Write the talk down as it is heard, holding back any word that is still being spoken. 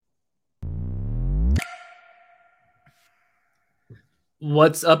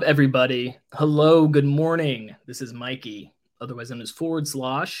What's up, everybody? Hello, good morning. This is Mikey, otherwise known as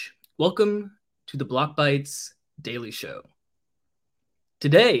 /. Welcome to the Block Bites Daily Show.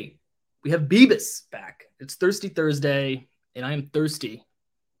 Today, we have Beebus back. It's Thirsty Thursday, and I am thirsty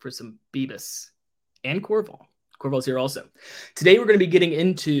for some Beebus and Corval. Corval's here also. Today, we're going to be getting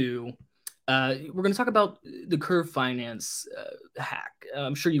into, we're going to talk about the Curve Finance hack.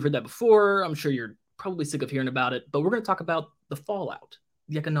 I'm sure you've heard that before. I'm sure you're probably sick of hearing about it, but we're going to talk about the fallout,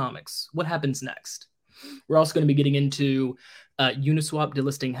 the economics, what happens next. We're also going to be getting into Uniswap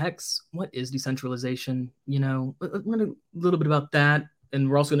delisting HEX. What is decentralization? We're going to a little bit about that. And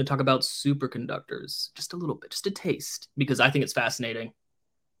we're also going to talk about superconductors, just a little bit, just a taste, because I think it's fascinating.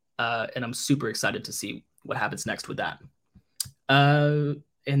 And I'm super excited to see what happens next with that. And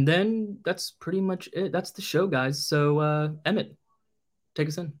then that's pretty much it. That's the show, guys. So, Emmett, take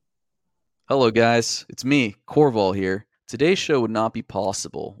us in. Hello, guys. It's me, Corval here. Today's show would not be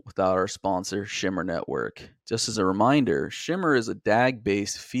possible without our sponsor, Shimmer Network. Just as a reminder, Shimmer is a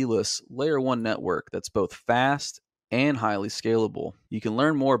DAG-based feeless Layer 1 network that's both fast and highly scalable. You can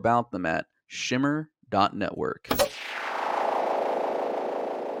learn more about them at shimmer.network.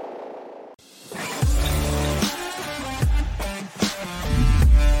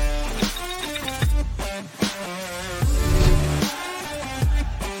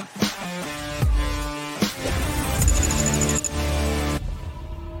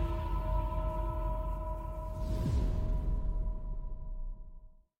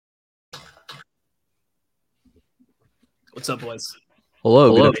 What's up, boys?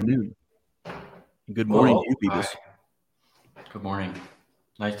 Hello, good afternoon. Good morning to you, Beebus. Good morning.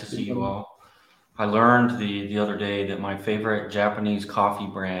 Nice to see you all. I learned the other day that my favorite Japanese coffee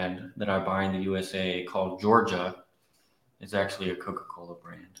brand that I buy in the USA called Georgia is actually a Coca-Cola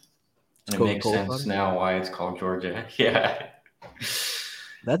brand. And it makes sense now why it's called Georgia. Yeah.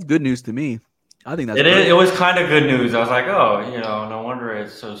 That's good news to me. I think that's It was kind of good news. I was like, oh, no wonder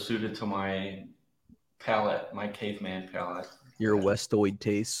it's so suited to my palate, my caveman palate. Your Westoid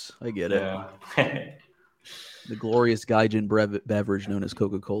tastes. I get it. Yeah. The glorious Gaijin beverage known as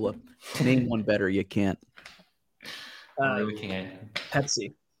Coca-Cola. Name one better, you can't. I really can't.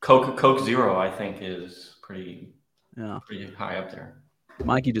 Pepsi. Coke Zero, I think, is pretty high up there.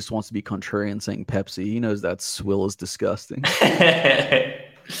 Mikey just wants to be contrarian saying Pepsi. He knows that swill is disgusting. Love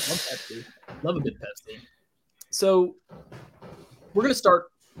Pepsi. Love a good Pepsi. So we're going to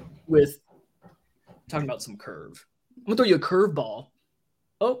start with talking about some curve. I'm going to throw you a curveball.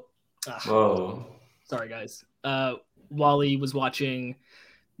 Whoa. Sorry, guys. Wally was watching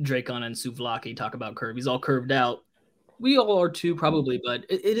Dracon and Souvlaki talk about curve. He's all curved out. We all are too, probably, but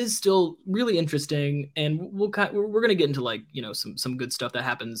it is still really interesting. And we're going to get into some good stuff that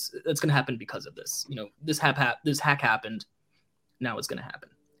happens. That's going to happen because of this. This hack happened. Now it's going to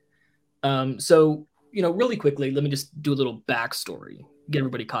happen. So really quickly, let me just do a little backstory, get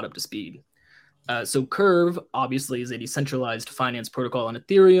everybody caught up to speed. So Curve, obviously, is a decentralized finance protocol on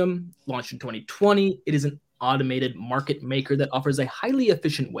Ethereum, launched in 2020. It is an automated market maker that offers a highly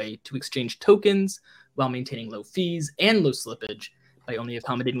efficient way to exchange tokens while maintaining low fees and low slippage by only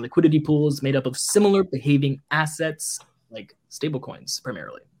accommodating liquidity pools made up of similar behaving assets like stablecoins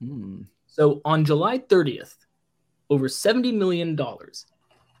primarily. So on July 30th, over $70 million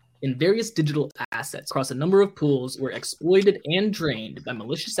in various digital assets across a number of pools were exploited and drained by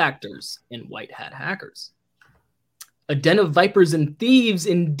malicious actors and white hat hackers. A den of vipers and thieves,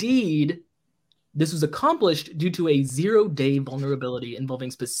 indeed. This was accomplished due to a 0-day vulnerability involving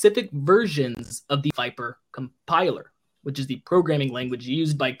specific versions of the Viper compiler, which is the programming language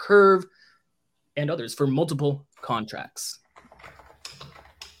used by Curve and others for multiple contracts.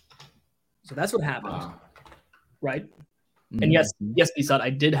 So that's what happened, right? And yes, Bisad, I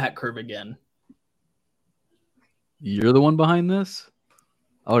did hack Curve again. You're the one behind this?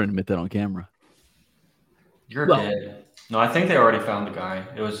 I wouldn't admit that on camera. You're dead. No, I think they already found the guy.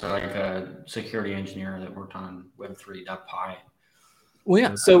 It was like a security engineer that worked on Web3.py. Well,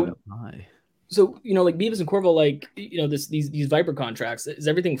 yeah. So like Beavis and Corval, these Viper contracts, is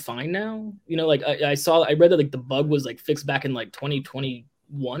everything fine now? I read that the bug was fixed back in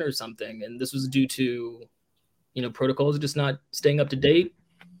 2021 or something, and this was due to protocols just not staying up to date.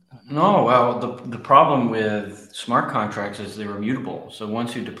 No, well, the problem with smart contracts is they're immutable. So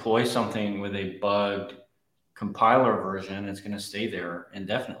once you deploy something with a bugged compiler version, it's going to stay there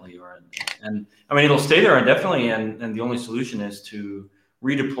indefinitely. It'll stay there indefinitely, and the only solution is to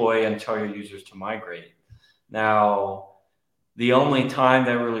redeploy and tell your users to migrate. Now, the only time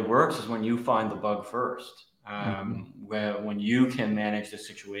that really works is when you find the bug first, when you can manage the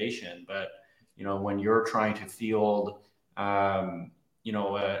situation. But when you're trying to field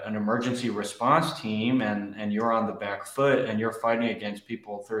an emergency response team, and you're on the back foot and you're fighting against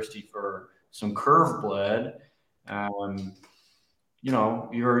people thirsty for some curve blood,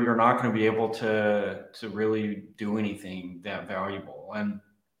 you're not going to be able to really do anything that valuable. And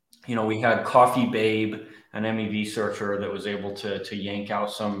we had Coffee Babe, an MEV searcher that was able to yank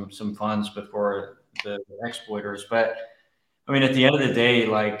out some funds before the exploiters. But I mean, at the end of the day,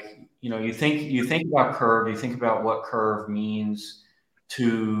 like, you think about curve, you think about what curve means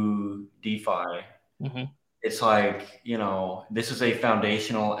to DeFi. Mm-hmm. It's like, this is a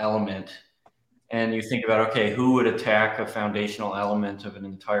foundational element. And you think about, okay, who would attack a foundational element of an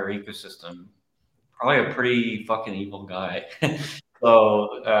entire ecosystem? Probably a pretty fucking evil guy.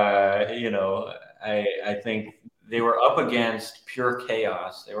 So, I think they were up against pure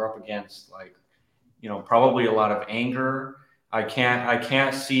chaos. They were up against, like, probably a lot of anger. I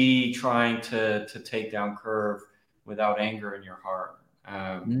can't see trying to take down Curve without anger in your heart.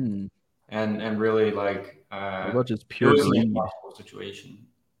 And really, like, What about just it pure was an greed? impossible situation.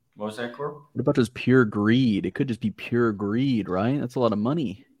 What was that, Corp? What about just pure greed? It could just be pure greed, right? That's a lot of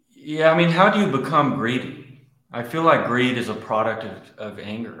money. Yeah, I mean, how do you become greedy? I feel like greed is a product of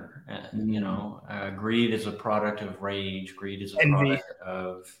anger. Greed is a product of rage. Greed is a Envy. product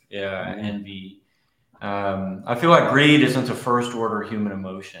of envy. I feel like greed isn't a first order human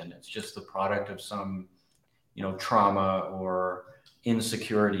emotion. It's just the product of some, trauma or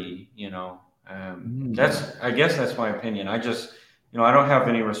insecurity. I guess that's my opinion. I just, I don't have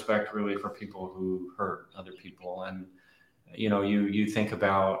any respect really for people who hurt other people. And, you think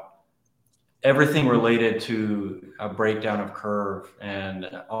about everything related to a breakdown of curve, and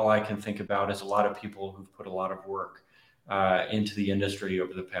all I can think about is a lot of people who've put a lot of work into the industry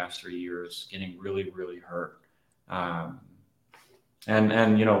over the past 3 years getting really, really hurt. And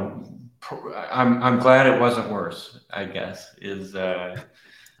I'm glad it wasn't worse, I guess, is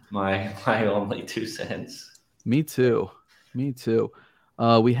my only 2 cents. Me too. We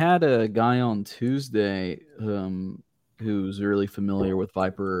had a guy on Tuesday who's really familiar with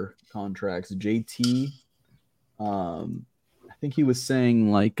Viper contracts, JT. I think he was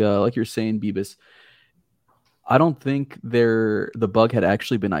saying, like you're saying, Beebus, I don't think the bug had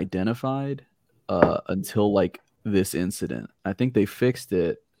actually been identified until like this incident. I think they fixed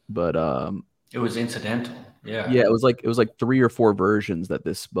it, but It was incidental. yeah, it was like 3 or 4 versions that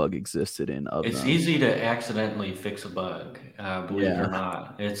this bug existed in of It's them. easy to accidentally fix a bug, believe it Yeah. or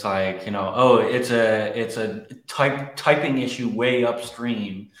not. It's like, it's a typing issue way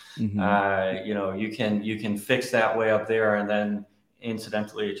upstream. You can fix that way up there, and then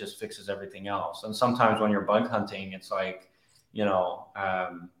incidentally it just fixes everything else. And sometimes when you're bug hunting, it's like,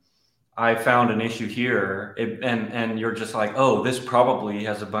 I found an issue here, and you're just like, oh, this probably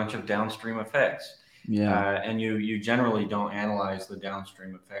has a bunch of downstream effects. Yeah. And you generally don't analyze the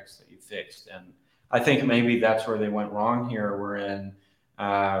downstream effects that you fixed. And I think maybe that's where they went wrong here. Wherein,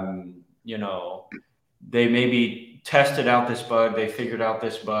 they maybe tested out this bug, they figured out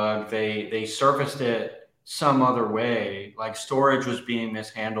this bug, they surfaced it some other way, like storage was being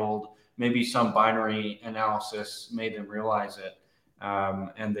mishandled. Maybe some binary analysis made them realize it,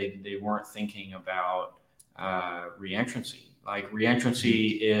 and they weren't thinking about reentrancy. Like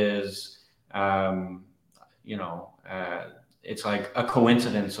reentrancy is it's like a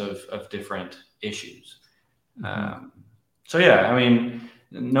coincidence of different issues. So yeah, I mean,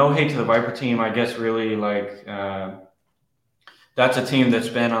 no hate to the Viper team. I guess really like that's a team that's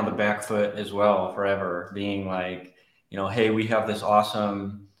been on the back foot as well forever, being like, hey, we have this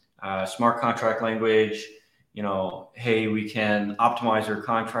awesome smart contract language. Hey, we can optimize your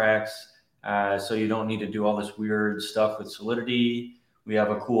contracts so you don't need to do all this weird stuff with Solidity. We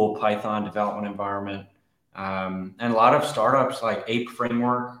have a cool Python development environment. And a lot of startups like Ape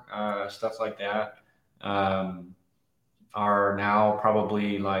Framework, stuff like that, are now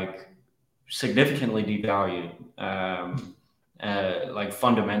probably like significantly devalued, like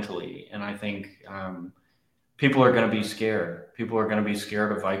fundamentally. And I think people are going to be scared. People are going to be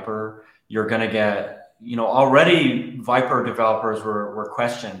scared of Viper. You're going to get, already Viper developers were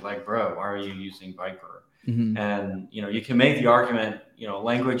questioned, like, bro, why are you using Viper? And you can make the argument,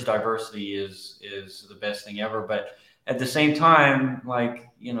 language diversity is the best thing ever, but at the same time, like,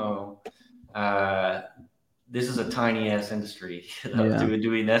 this is a tiny ass industry.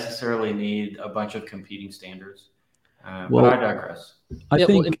 Do we necessarily need a bunch of competing standards? But I digress. I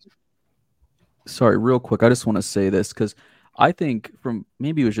think. Sorry, real quick. I just want to say this because I think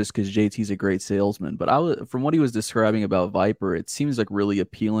maybe it was just because JT's a great salesman, but from what he was describing about Viper, it seems like really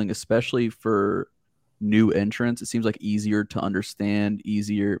appealing, especially for new entrants. It seems like easier to understand,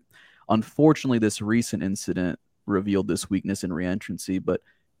 easier. Unfortunately, this recent incident revealed this weakness in reentrancy, but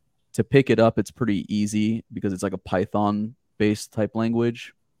to pick it up, it's pretty easy because it's like a Python-based type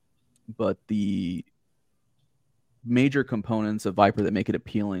language. But the major components of Viper that make it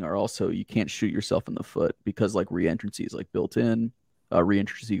appealing are also you can't shoot yourself in the foot because like reentrancy is like built in.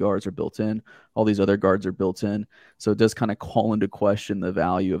 Reentrancy guards are built in. All these other guards are built in. So it does kind of call into question the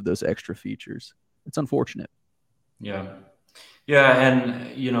value of those extra features. It's unfortunate. Yeah. Yeah.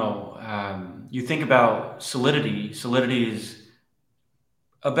 And, you think about Solidity. Solidity is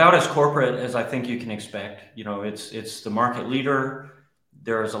about as corporate as I think you can expect. It's the market leader.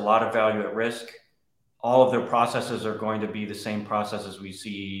 There's a lot of value at risk. All of their processes are going to be the same processes we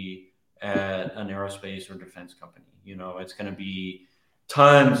see at an aerospace or defense company. It's going to be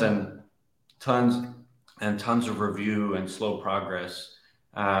tons and tons and tons of review and slow progress.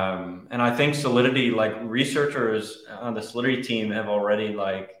 And I think Solidity, like researchers on the Solidity team have already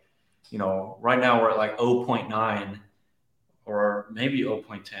right now we're at like 0.9 or maybe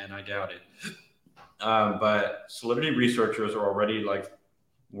 0.10. I doubt it. But Solidity researchers are already like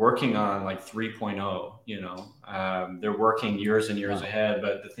working on like 3.0, they're working years and years ahead.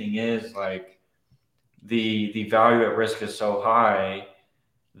 But the thing is like the value at risk is so high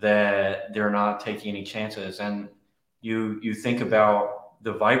that they're not taking any chances. And you think about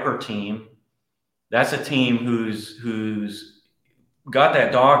the Viper team, that's a team who's got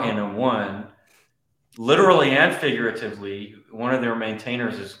that dog in them, one, literally and figuratively. One of their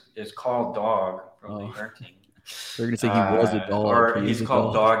maintainers is called Dog from the air team. They're going to say he was a dog. Or he's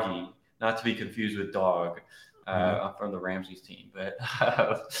called Doggy, not to be confused with Dog from the Ramses team. But,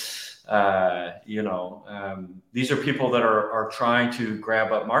 these are people that are trying to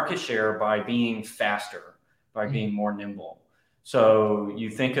grab up market share by being faster, by being more nimble. So you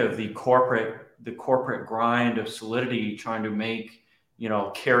think of the corporate grind of Solidity trying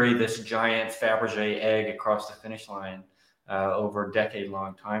to carry this giant Fabergé egg across the finish line over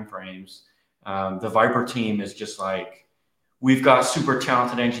decade-long timeframes. The Viper team is just like, we've got super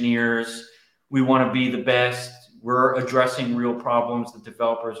talented engineers. We want to be the best. We're addressing real problems that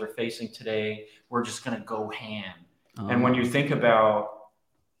developers are facing today. We're just going to go ham. And when you think about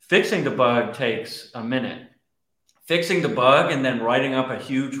fixing the bug takes a minute. Fixing the bug and then writing up a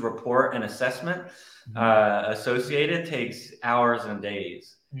huge report and assessment associated takes hours and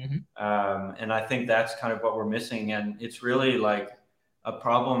days. And I think that's kind of what we're missing. And it's really like a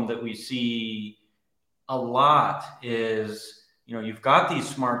problem that we see a lot is, you've got these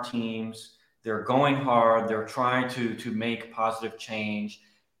smart teams, they're going hard, they're trying to make positive change.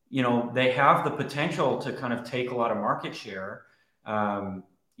 They have the potential to kind of take a lot of market share.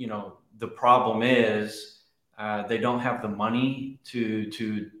 The problem is they don't have the money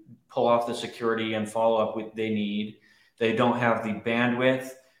to pull off the security and follow up what they need. They don't have the bandwidth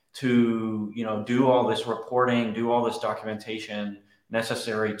to, do all this reporting, do all this documentation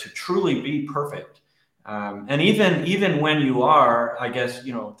necessary to truly be perfect. And even when you are, I guess,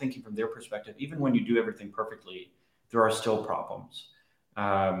 thinking from their perspective, even when you do everything perfectly, there are still problems.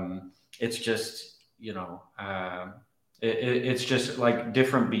 It's just, it's just like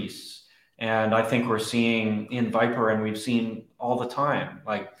different beasts. And I think we're seeing in Viper, and we've seen all the time,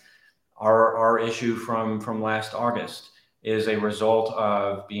 like our issue from last August is a result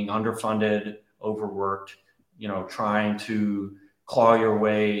of being underfunded, overworked, trying to claw your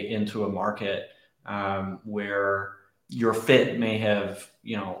way into a market where your fit may have,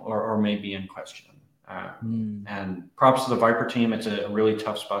 or may be in question. And props to the Viper team. It's a really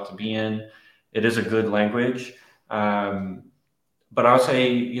tough spot to be in. It is a good language. But I would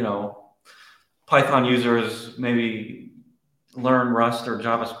say, Python users maybe learn Rust or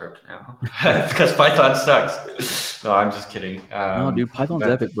JavaScript now because Python sucks. No, I'm just kidding. No, dude, Python's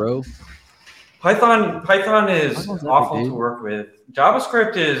epic, bro. Python is Python's awful epic, to work with.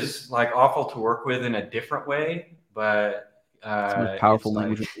 JavaScript is like awful to work with in a different way, but it's the most powerful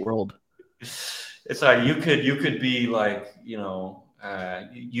language in the world. It's like you could be like,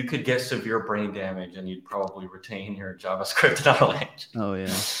 you could get severe brain damage and you'd probably retain your JavaScript knowledge. Oh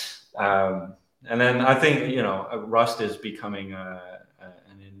yeah. And then I think, Rust is becoming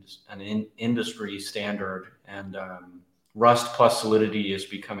an industry standard, and Rust plus Solidity is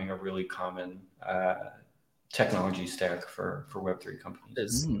becoming a really common technology stack for Web3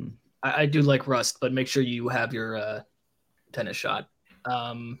 companies. I do like Rust, but make sure you have your tennis shot.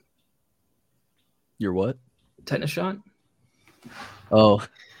 Your what? Tennis shot. Oh,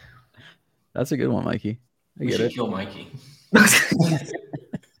 that's a good one, Mikey. I get it. Kill Mikey.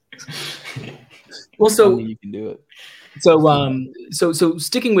 Well, so you can do it. So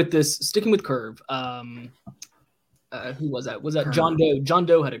sticking with Curve, who was that? Was that John Doe? John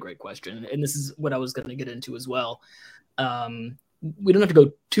Doe had a great question, and this is what I was going to get into as well. We don't have to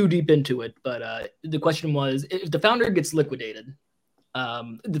go too deep into it, but the question was, if the founder gets liquidated,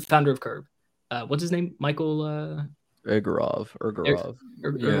 the founder of Curve, what's his name? Michael Egorov.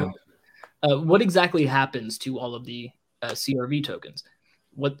 Yeah. What exactly happens to all of the CRV tokens?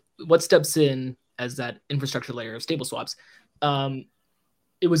 What steps in as that infrastructure layer of stable swaps?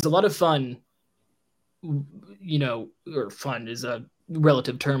 It was a lot of fun, or fun is a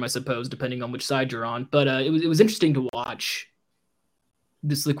relative term, I suppose, depending on which side you're on. But it was interesting to watch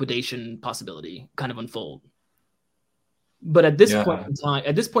this liquidation possibility kind of unfold. But at this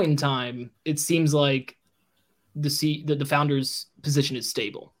point in time, it seems like the founder's position is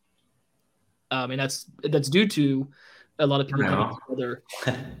stable. And that's due to a lot of people coming together.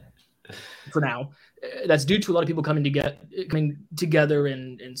 For now, that's due to a lot of people coming together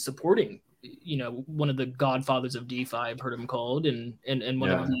and supporting, one of the godfathers of DeFi, I've heard him called, and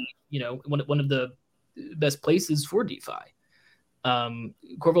one of the, one of the best places for DeFi.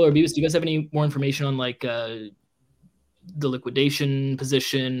 Corval or Beavis, do you guys have any more information on like the liquidation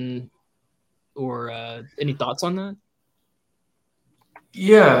position or any thoughts on that?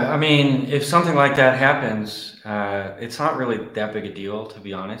 Yeah, I mean, if something like that happens, it's not really that big a deal, to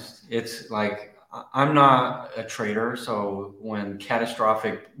be honest. It's like, I'm not a trader, so when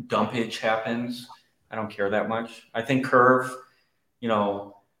catastrophic dumpage happens, I don't care that much. I think Curve,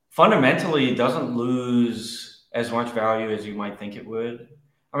 fundamentally doesn't lose as much value as you might think it would.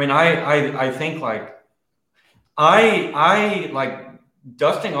 I mean, I think like, I like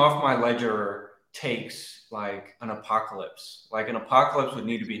dusting off my ledger takes like an apocalypse. Like an apocalypse would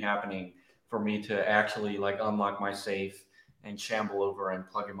need to be happening for me to actually like unlock my safe and shamble over and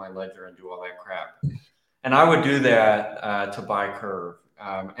plug in my ledger and do all that crap. And I would do that to buy Curve.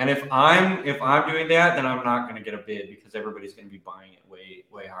 And if I'm doing that, then I'm not going to get a bid because everybody's going to be buying it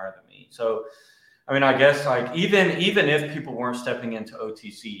way higher than me. So, I mean, I guess like even if people weren't stepping into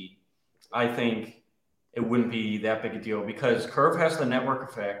OTC, I think it wouldn't be that big a deal because Curve has the network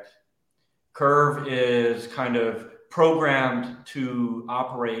effect. Curve is kind of programmed to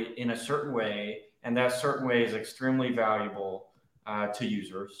operate in a certain way, and that certain way is extremely valuable to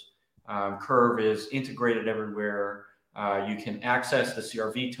users. Curve is integrated everywhere. You can access the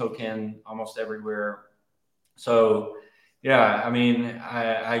CRV token almost everywhere. So, yeah, I mean,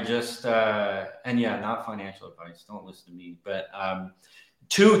 I just, and yeah, not financial advice. Don't listen to me. But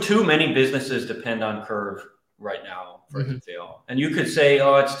too many businesses depend on Curve right now for it to fail. And you could say,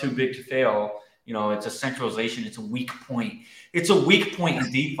 oh, it's too big to fail. It's a centralization. It's a weak point. It's a weak point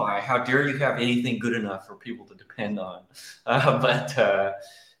in DeFi. How dare you have anything good enough for people to depend on? But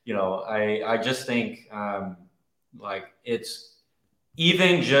I just think like it's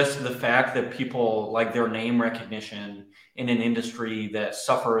even just the fact that people like their name recognition in an industry that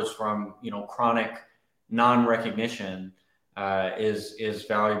suffers from, chronic non-recognition is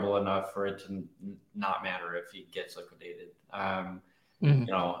valuable enough for it to not matter if he gets liquidated.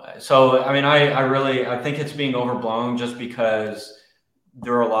 So I mean, I think it's being overblown just because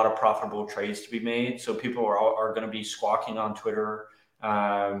there are a lot of profitable trades to be made. So people are going to be squawking on Twitter,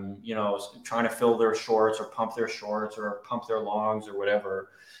 trying to fill their shorts or pump their shorts or pump their longs or whatever.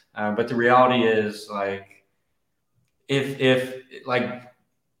 But the reality is like, if like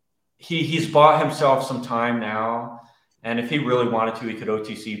he's bought himself some time now, and if he really wanted to, he could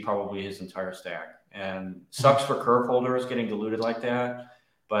OTC probably his entire stack. And sucks for Curve holders getting diluted like that.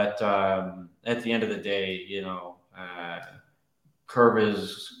 But at the end of the day, Curve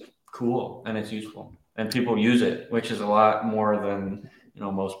is cool and it's useful and people use it, which is a lot more than,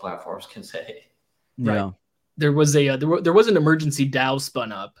 most platforms can say. Yeah. Right. There was there was an emergency DAO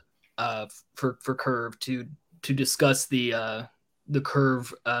spun up for Curve to discuss the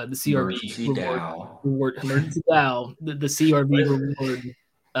Curve, the CRV emergency reward, emergency DAO, the CRV reward,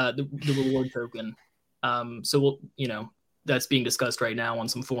 the reward token. So that's being discussed right now on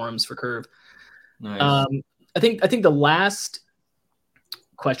some forums for Curve. Nice. I think the last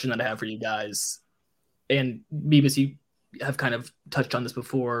question that I have for you guys, and Beavis, you have kind of touched on this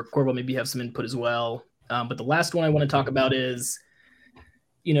before. Corval, maybe you have some input as well. But the last one I want to talk about is,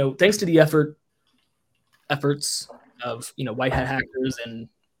 thanks to the efforts of white hat hackers, and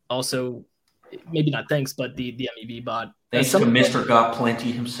also maybe not thanks, but the MEV bot. Thanks to Mr. Got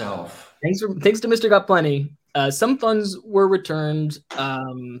Plenty himself. Thanks to Mr. Got Plenty. Some funds were returned,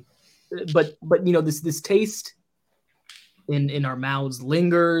 but this taste in our mouths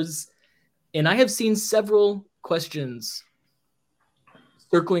lingers, and I have seen several questions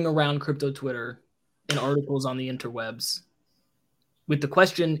circling around crypto Twitter and articles on the interwebs with the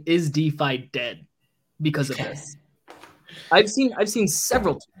question: is DeFi dead because of this? I've seen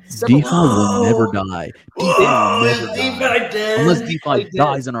several. DeFi will never die. DeFi will never die. dead. Unless DeFi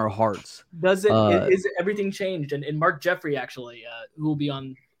dies in our hearts. Does it? Is everything changed? And Mark Jeffrey actually, who will be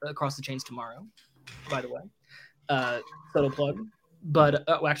on Across the Chains tomorrow, by the way, subtle plug, but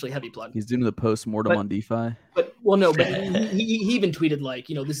actually heavy plug. He's doing the post-mortem on DeFi. But he even tweeted like,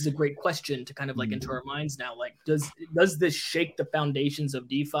 this is a great question to kind of like enter our minds now. Like, does this shake the foundations of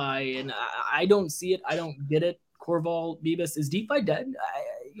DeFi? And I don't see it. I don't get it. Corval, Beavis, is DeFi dead?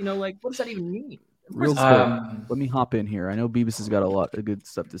 Like, what does that even mean? Real quick, let me hop in here. I know Beavis has got a lot of good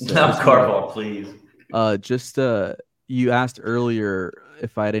stuff to say. Not Corval, please. You asked earlier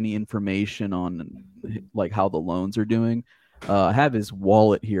if I had any information on like how the loans are doing. I have his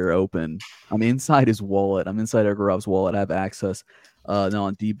wallet here open. I'm inside his wallet. I'm inside Ergarov's wallet. I have access. Now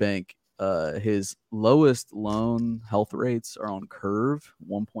on DBank, his lowest loan health rates are on Curve,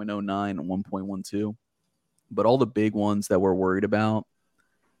 1.09 and 1.12. But all the big ones that we're worried about,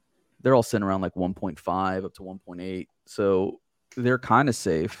 they're all sitting around like 1.5 up to 1.8. So they're kind of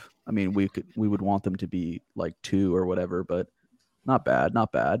safe. I mean, we would want them to be like 2 or whatever, but not bad.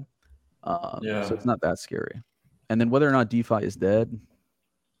 So it's not that scary. And then whether or not DeFi is dead,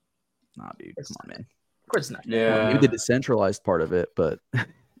 nah, dude, come on, man. Of course not. Yeah, maybe the decentralized part of it, but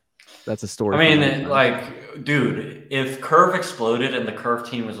that's a story. I mean, dude, if Curve exploded and the Curve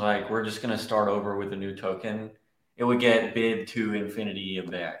team was like, we're just going to start over with a new token, it would get bid to infinity and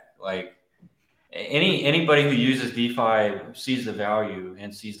back. Like anybody who uses DeFi sees the value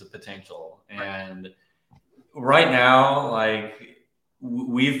and sees the potential. And right now, like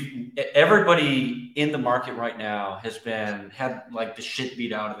everybody in the market right now had like the shit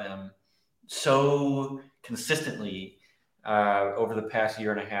beat out of them so consistently over the past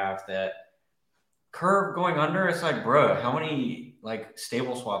year and a half that Curve going under, it's like, bro, how many like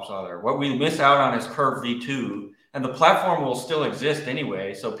stable swaps are there? What we miss out on is Curve V2, and the platform will still exist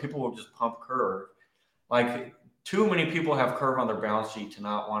anyway, so people will just pump Curve. Like, too many people have Curve on their balance sheet to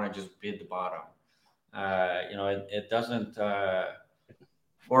not want to just bid the bottom. It doesn't,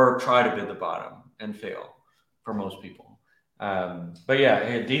 or try to bid the bottom and fail for most people. But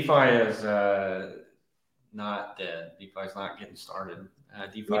yeah, DeFi is not dead. DeFi's not getting started.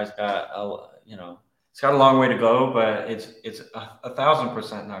 DeFi's got it's got a long way to go, but it's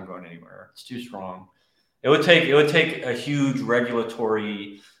 1,000% not going anywhere. It's too strong. It would take a huge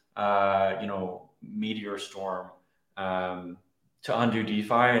regulatory meteor storm to undo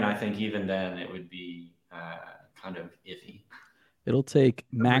DeFi, and I think even then it would be kind of iffy. It'll take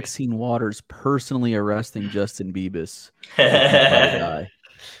Maxine Waters personally arresting Justin Bieber. I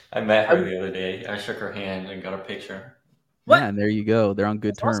met her the other day. I shook her hand and got a picture. Yeah, and there you go. They're on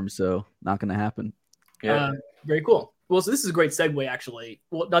good terms, so not going to happen. Yeah, very cool. Well, so this is a great segue, actually.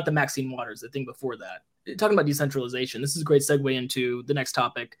 Well, not the Maxine Waters, the thing before that. Talking about decentralization, this is a great segue into the next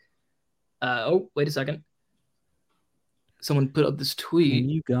topic. Wait a second. Someone put up this tweet. Can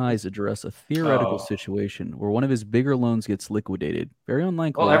you guys address a theoretical situation where one of his bigger loans gets liquidated? Very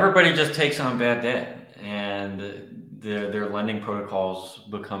unlikely. Well, everybody just takes on bad debt, and their lending protocols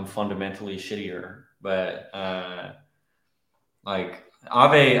become fundamentally shittier. But like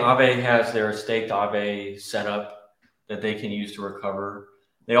Aave has their staked Aave set up that they can use to recover.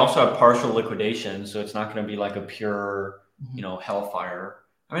 They also have partial liquidation, so it's not going to be like a pure, hellfire.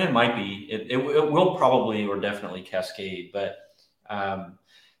 I mean, it might be. It will probably or definitely cascade. But, I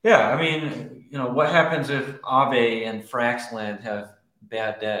mean, what happens if Aave and Fraxland have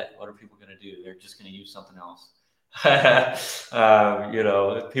bad debt? What are people going to do? They're just going to use something else.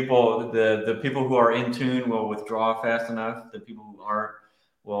 The people who are in tune will withdraw fast enough. The people who aren't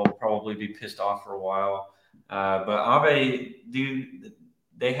will probably be pissed off for a while. But Aave,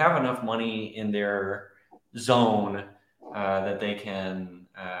 they have enough money in their zone that they can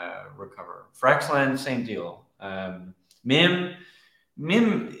recover. Fraxland, same deal. Mim,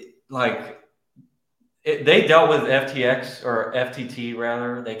 like they dealt with FTX or FTT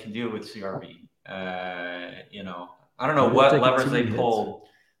rather. They can deal with CRV. I don't know what levers they pulled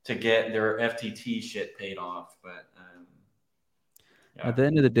to get their FTT shit paid off, but at the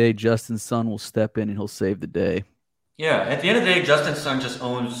end of the day, Justin Sun will step in and he'll save the day. Yeah, at the end of the day, Justin Sun just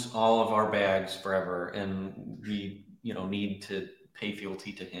owns all of our bags forever, and we, need to pay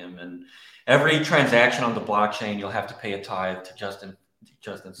fealty to him. And every transaction on the blockchain, you'll have to pay a tithe to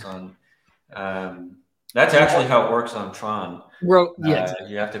Justin Sun. That's actually how it works on Tron.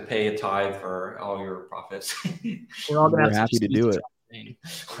 You have to pay a tithe for all your profits. We're happy to do it.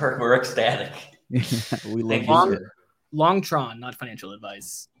 We're ecstatic. We love it. Long Tron, not financial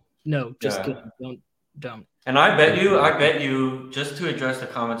advice. No, just kidding. Don't. And I bet you, just to address the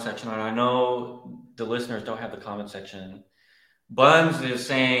comment section, and I know the listeners don't have the comment section, Buns is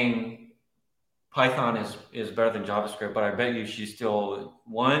saying Python is better than JavaScript, but I bet you she still,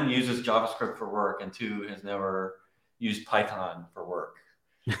 one, uses JavaScript for work, and two, has never used Python for work,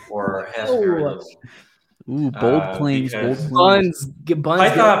 or has very little. Ooh, bold claims, bold claims.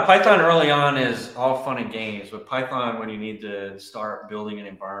 Python early on is all fun and games, but Python, when you need to start building an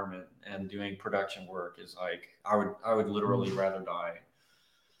environment and doing production work, is like, I would literally rather die.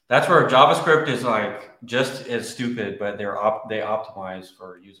 That's where JavaScript is like just as stupid, but they optimize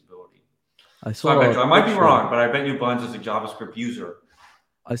for usability. I might be wrong, but I bet you Buns is a JavaScript user.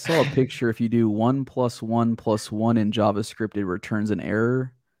 I saw a picture. If you do 1 + 1 + 1 in JavaScript, it returns an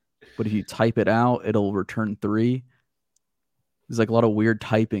error. But if you type it out, it'll return 3. There's like a lot of weird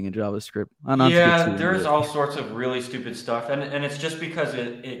typing in JavaScript. Yeah, there's all sorts of really stupid stuff. And it's just because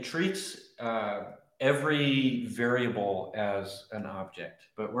it treats every variable as an object,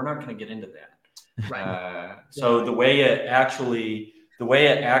 but we're not going to get into that. Right. So the way it actually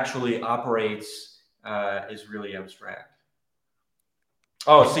operates is really abstract.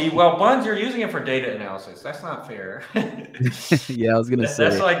 Oh, see, well, Buns, you're using it for data analysis. That's not fair. Yeah, I was gonna say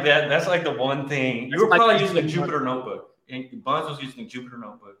that's like that. That's like the one thing you were probably using a Jupyter notebook. And Buns was using a Jupyter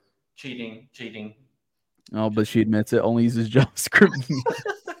notebook. Cheating. Oh, but she admits it only uses JavaScript.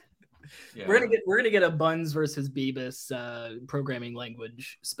 Yeah. We're gonna get a Buns versus Beavis programming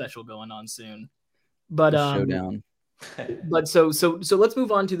language special going on soon. But showdown. But so let's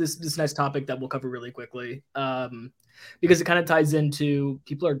move on to this next topic that we'll cover really quickly. Because it kind of ties into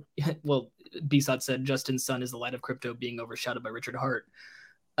people are BSOT said Justin's son is the light of crypto being overshadowed by Richard Hart.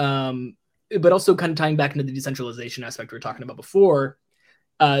 But also kind of tying back into the decentralization aspect we were talking about before.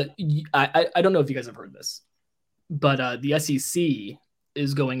 I don't know if you guys have heard this, but the SEC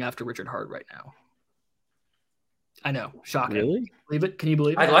is going after Richard Hart right now. I know, shocking. Really? Believe it? Can you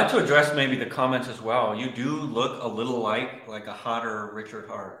believe it? I'd like to address maybe the comments as well. You do look a little like a hotter Richard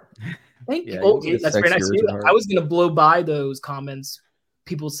Hart. Thank you. Okay, that's very nice. I was going to blow by those comments,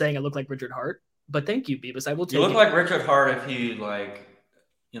 people saying I look like Richard Hart, but thank you, Beavis. I will take it. You look like Richard Hart if he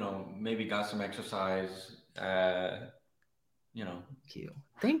maybe got some exercise. Thank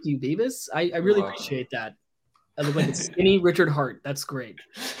you, Beavis. I really appreciate that. I look like a skinny Richard Hart. That's great.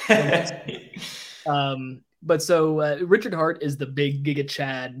 But so Richard Hart is the big Giga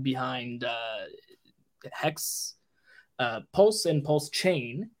Chad behind HEX, Pulse, and Pulse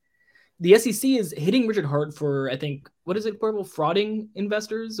Chain. The SEC is hitting Richard Hart for, I think, what is it, Purple? Frauding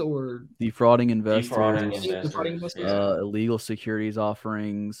investors or defrauding investors, illegal securities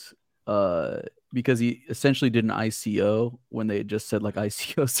offerings, because he essentially did an ICO when they just said like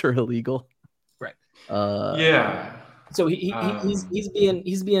ICOs are illegal. Right. Yeah. So he's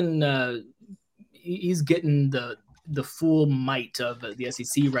getting the full might of the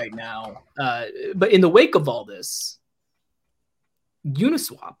SEC right now. But in the wake of all this,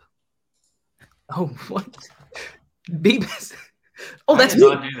 Uniswap. Oh, what? Beavis. Oh, that's me.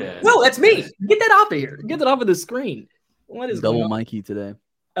 No, that's me. Get that off of here. Get that off of the screen. What is double Mikey today?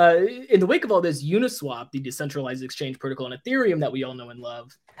 In the wake of all this, Uniswap, the decentralized exchange protocol in Ethereum that we all know and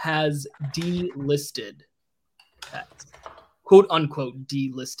love, has delisted HEX. Quote unquote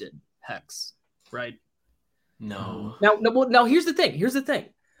delisted HEX. Right? No. Now here's the thing.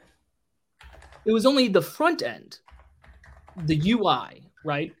 It was only the front end, the UI,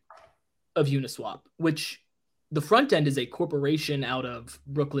 right, of Uniswap, which the front end is a corporation out of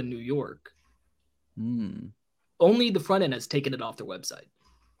Brooklyn, New York. Only the front end has taken it off their website.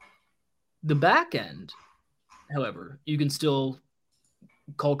 The back end, however, you can still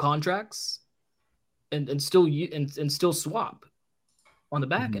call contracts and still swap on the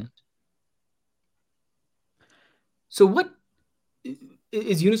back end. So what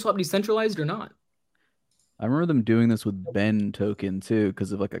is Uniswap decentralized or not? I remember them doing this with Ben token too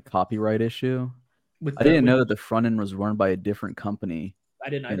because of like a copyright issue. I didn't know that the front end was run by a different company.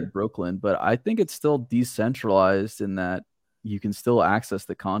 I didn't either. In Brooklyn, but I think it's still decentralized in that you can still access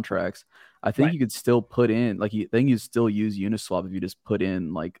the contracts. I think you could still put in you still use Uniswap if you just put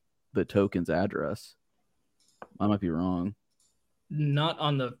in like the token's address. I might be wrong. Not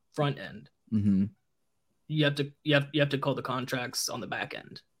on the front end. Mm-hmm. You have to call the contracts on the back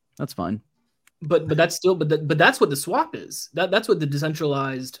end. That's fine. But that's still that's what the swap is. That's what the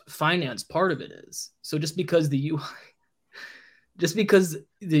decentralized finance part of it is. So just because the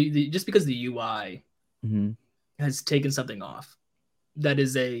UI has taken something off, that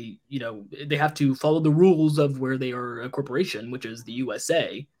is they have to follow the rules of where they are a corporation, which is the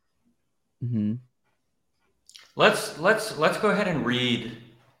USA. Mm-hmm. Let's go ahead and read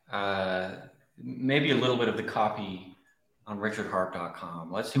maybe a little bit of the copy on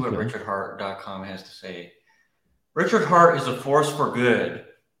richardhart.com. Let's see what richardhart.com has to say. Richard Hart is a force for good.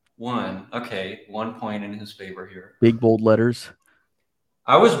 1 point in his favor here. Big bold letters.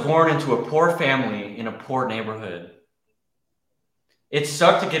 I was born into a poor family in a poor neighborhood. It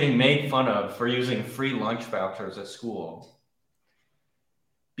sucked getting made fun of for using free lunch vouchers at school.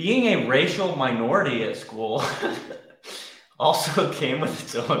 Being a racial minority at school also came with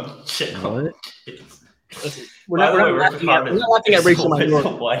its own challenges. We're not laughing at racial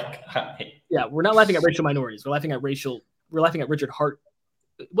minorities. White guy. Yeah, we're not laughing at racial minorities. We're laughing at Richard Hart.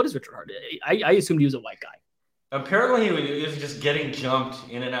 What is Richard Hart? I assumed he was a white guy. Apparently, he was just getting jumped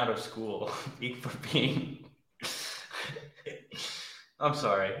in and out of school for being. I'm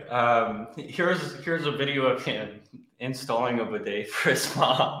sorry. Here's a video of him installing a bidet for his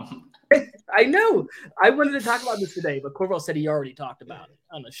mom. I know. I wanted to talk about this today, but Corval said he already talked about it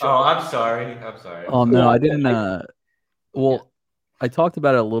on the show. Oh, I'm sorry. Oh no, I didn't. I talked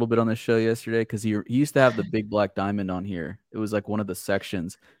about it a little bit on the show yesterday because he used to have the big black diamond on here. It was like one of the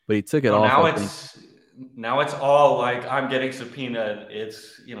sections, but he took it off. Now it's all like I'm getting subpoenaed.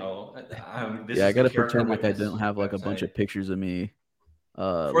 It's I got to pretend like I didn't have like a bunch of pictures of me.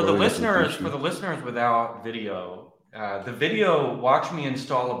 For the listeners without video, the video "Watch me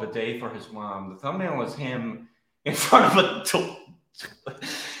install a bidet for his mom." The thumbnail is him in front of a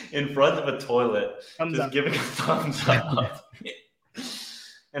toilet, just giving a thumbs up.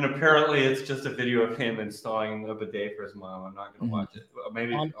 And apparently, it's just a video of him installing a bidet for his mom. I'm not going to watch it.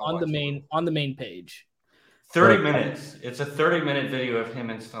 Maybe on the main page. 30 minutes. It's a 30-minute video of him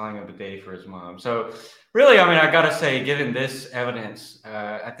installing a bidet for his mom. So, really, I mean, I got to say, given this evidence,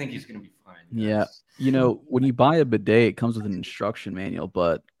 I think he's going to be fine. Yeah, when you buy a bidet, it comes with an instruction manual,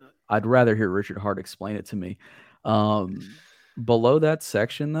 but I'd rather hear Richard Hart explain it to me. Below that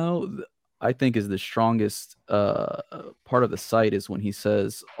section, though, I think is the strongest part of the site is when he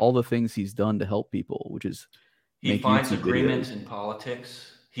says all the things he's done to help people, which is he finds agreements in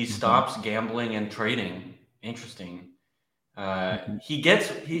politics. He stops gambling and trading. Interesting.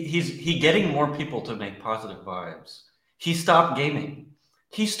 He's getting more people to make positive vibes. He stopped gaming.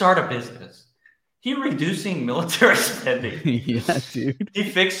 He started a business. He reducing military spending. Yeah, dude. He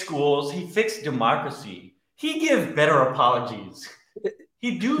fixed schools. He fixed democracy. He give better apologies.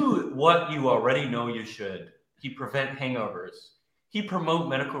 He do what you already know you should. He prevent hangovers. He promote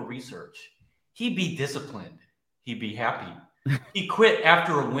medical research. He be disciplined. He be happy. He quit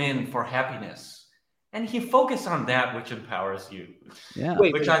after a win for happiness. And he focus on that which empowers you. Yeah.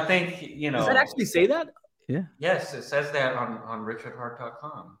 Which I think, Does that actually say that? Yeah. Yes, it says that on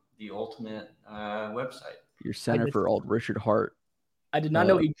richardhart.com, the ultimate website. Your center for old Richard Hart. I did not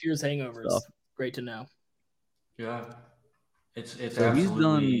know he cures hangovers. Stuff. Great to know. Yeah. It's so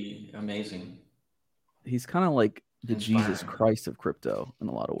absolutely amazing. He's kind of like the Jesus Christ of crypto in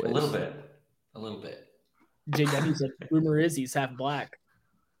a lot of ways. A little bit. JW said, rumor is he's half black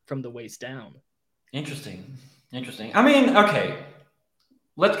from the waist down. Interesting. I mean, okay.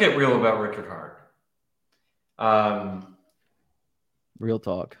 Let's get real about Richard Hart. Real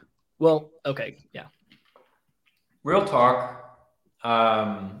talk. Well, okay, yeah. Real talk.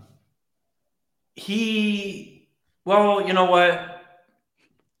 Well, you know what?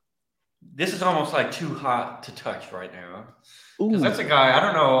 This is almost like too hot to touch right now. Because that's a guy, I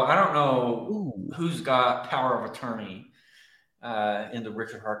don't know who's got power of attorney in the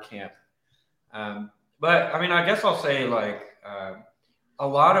Richard Hart camp. But I mean, I guess I'll say a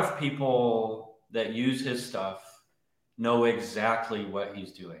lot of people that use his stuff know exactly what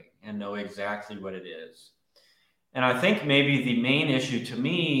he's doing and know exactly what it is. And I think maybe the main issue to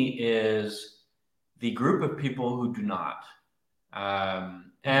me is the group of people who do not.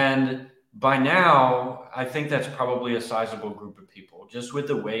 And by now, I think that's probably a sizable group of people, just with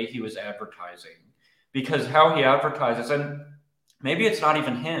the way he was advertising. Because how he advertises, and maybe it's not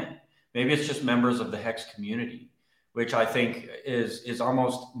even him. Maybe it's just members of the HEX community, which I think is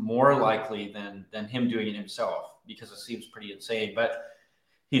almost more likely than him doing it himself, because it seems pretty insane. But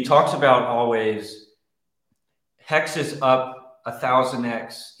he talks about always HEX is up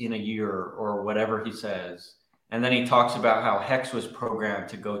 1,000x in a year or whatever he says. And then he talks about how HEX was programmed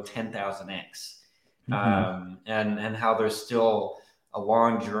to go 10,000x and how there's still a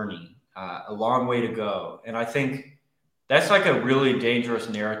long journey, a long way to go. And I think that's like a really dangerous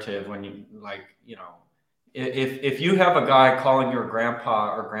narrative when if you have a guy calling your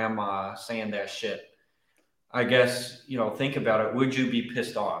grandpa or grandma saying that shit, I guess, think about it. Would you be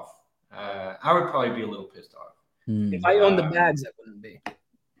pissed off? I would probably be a little pissed off. If I owned the bags, that wouldn't be.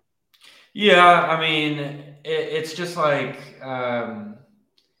 Yeah, I mean, it's just like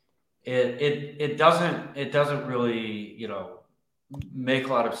it doesn't really, make a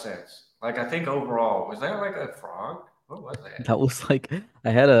lot of sense. Like, I think overall, was that like a frog? What was that? That was like I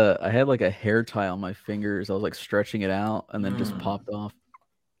had like a hair tie on my fingers. I was like stretching it out and then just Hmm. popped off.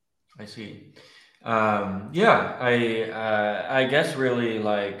 I see. Yeah, I guess really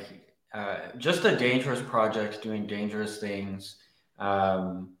like just a dangerous project doing dangerous things,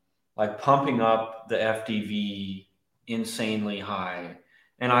 like pumping up the FDV insanely high,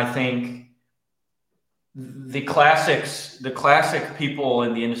 and I think the classic people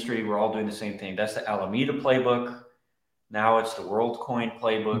in the industry were all doing the same thing. That's the Alameda playbook. Now it's the WorldCoin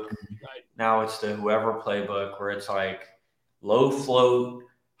playbook. Mhm. Right. Now it's the whoever playbook where it's like low float,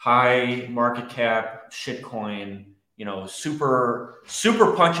 high market cap, shitcoin, super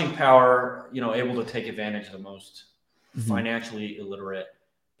punching power, able to take advantage of the most Mhm. financially illiterate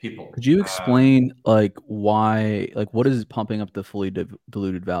people. Could you explain like why like what does pumping up the fully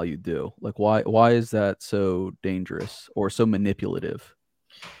diluted value do? Like why is that so dangerous or so manipulative?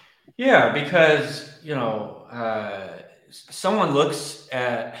 Yeah, because someone looks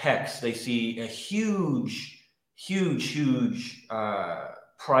at Hex, they see a huge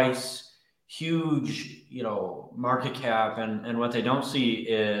price, huge market cap, and what they don't see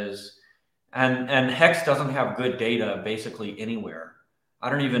is, and Hex doesn't have good data basically anywhere. I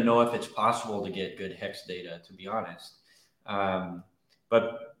don't even know if it's possible to get good Hex data, to be honest. Um,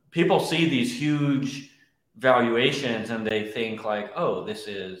 but people see these huge valuations and they think like, oh, this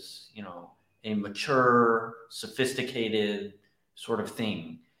is, a mature, sophisticated sort of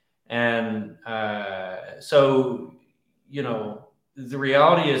thing. And so, the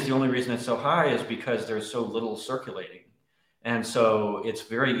reality is the only reason it's so high is because there's so little circulating. And so it's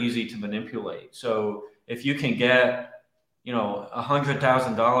very easy to manipulate. So if you can get,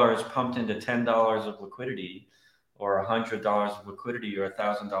 $100,000 pumped into $10 of liquidity, or $100 of liquidity, or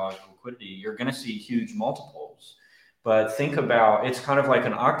 $1,000 of liquidity, you're going to see huge multiples. But think about, it's kind of like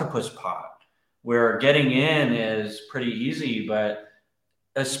an octopus pot where getting in is pretty easy, but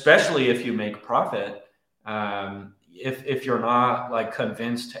especially if you make profit, if you're not like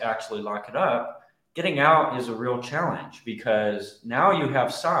convinced to actually lock it up, getting out is a real challenge because now you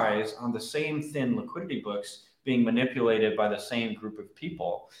have size on the same thin liquidity books being manipulated by the same group of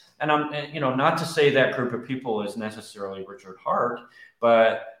people. And I'm, not to say that group of people is necessarily Richard Hart,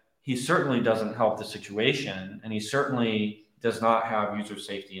 but he certainly doesn't help the situation, and he certainly does not have user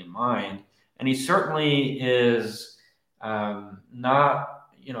safety in mind, and he certainly is not, I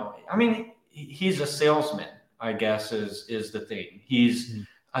mean, he's a salesman, I guess is the thing. He's Mhm.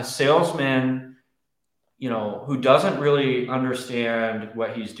 a salesman, who doesn't really understand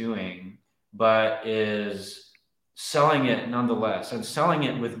what he's doing, but is selling it nonetheless, and selling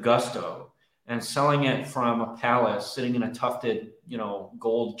it with gusto, and selling it from a palace sitting in a tufted,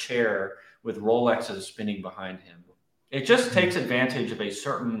 gold chair with Rolexes spinning behind him. It just Mhm. takes advantage of a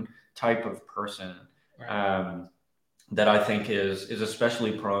certain type of person. Right. Um, that I think is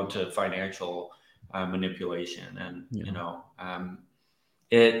especially prone to financial manipulation, and Yeah.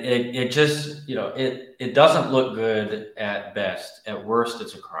 it just it doesn't look good at best. At worst,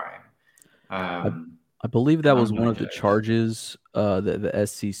 it's a crime. I Um, I believe and that I'm was going one to of the judge. charges that the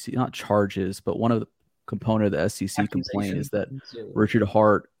SEC, not charges, but one of the component of the SEC complaint is Accusation. that Richard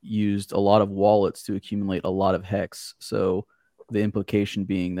Hart used a lot of wallets to accumulate a lot of hex. So the implication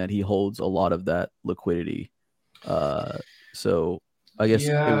being that he holds a lot of that liquidity. Uh, so I guess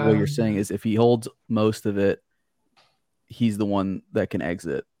what Yeah, you're saying is if he holds most of it, he's the one that can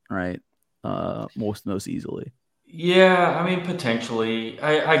exit, right? Most easily. yeah. I mean, potentially.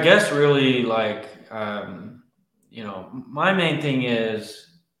 I guess really like my main thing is,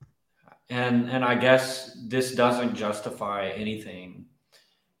 and I guess this doesn't justify anything,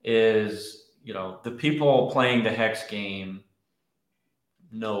 is the people playing the hex game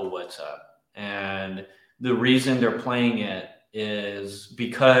know what's up, and the reason they're playing it is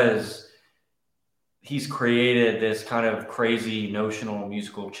because he's created this kind of crazy notional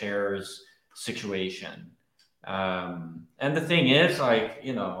musical chairs situation. And the thing is, like,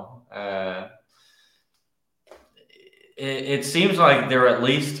 it seems like they're at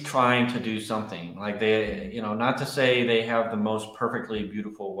least trying to do something. Like, they, not to say they have the most perfectly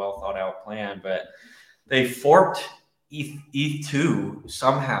beautiful, well thought out plan, but they forked ETH2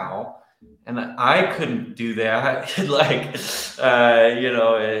 somehow, and I couldn't do that. Like, it's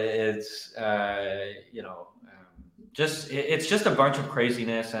just it's just a bunch of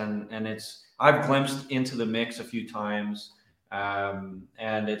craziness, and it's I've glimpsed into the mix a few times,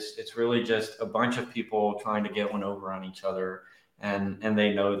 and it's really just a bunch of people trying to get one over on each other, and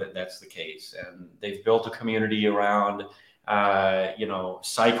they know that that's the case, and they've built a community around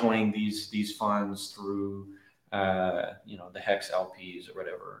cycling these funds through, the HEX LPs or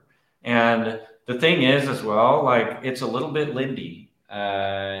whatever. And the thing is as well, like it's a little bit Lindy.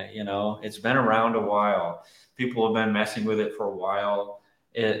 It's been around a while. People have been messing with it for a while.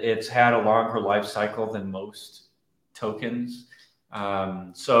 It's had a longer life cycle than most tokens.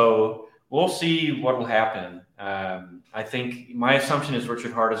 So we'll see what will happen. I think my assumption is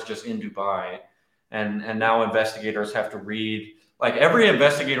Richard Hart is just in Dubai, and now investigators have to read. Like every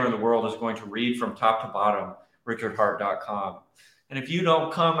investigator in the world is going to read from top to bottom richardhart.com. And if you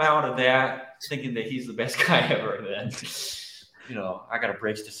don't come out of that thinking that he's the best guy ever, then I got a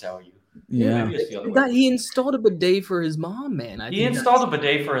brace to sell you. Yeah. Maybe it's the other way. He installed a bidet for his mom, man. He installed a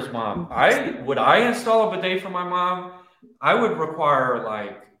bidet for his mom. Would I install a bidet for my mom? I would require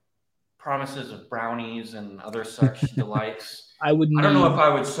like promises of brownies and other such delights. I don't know if I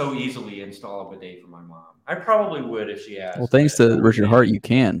would so easily install a bidet for my mom. I probably would if she asked. Well, thanks to Richard Hart, you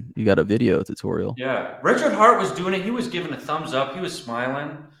can. You got a video tutorial. Yeah, Richard Hart was doing it. He was giving a thumbs up. He was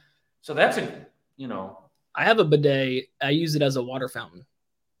smiling. So that's I have a bidet. I use it as a water fountain.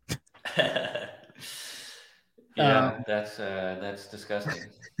 Yeah, that's disgusting.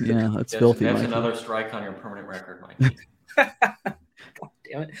 Yeah, that's filthy. That's another strike on your permanent record, Mikey. God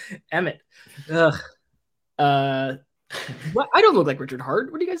damn it, Emmett. I don't look like Richard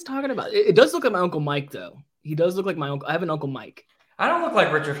Hart. What are you guys talking about? It does look like my Uncle Mike, though. He does look like my uncle. I have an Uncle Mike. I don't look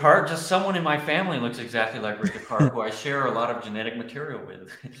like Richard Hart. Just someone in my family looks exactly like Richard Hart, who I share a lot of genetic material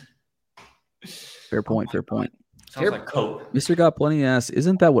with. Fair point. Sounds like Coke. Mr. Got Plenty asks,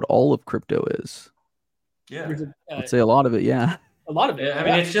 isn't that what all of crypto is? Yeah. I'd say a lot of it, yeah. A lot of it. I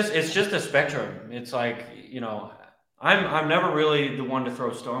mean, it's just a spectrum. It's like, I'm never really the one to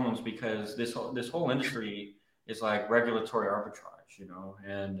throw stones because this whole industry is like regulatory arbitrage,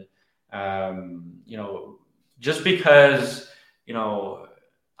 and just because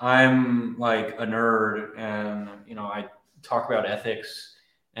I'm like a nerd and I talk about ethics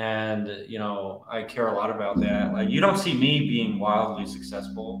and I care a lot about that. Like you don't see me being wildly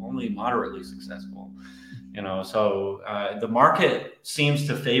successful, only moderately successful. So the market seems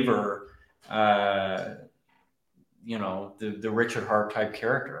to favor the Richard Hart type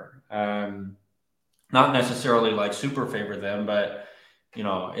character. Not necessarily like super favor them, but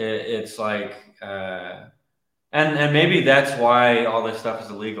it's like and maybe that's why all this stuff is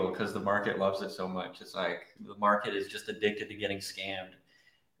illegal, because the market loves it so much. It's like the market is just addicted to getting scammed.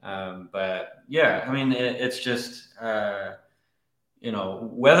 But yeah, I mean, it's just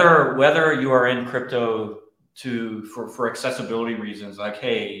whether you are in crypto for accessibility reasons, like,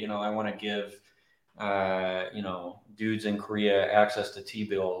 hey, I want to give dudes in Korea access to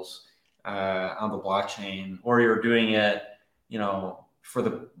T-bills on the blockchain, or you're doing it for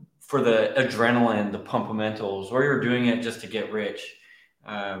the adrenaline, the pumpamentals, or you're doing it just to get rich.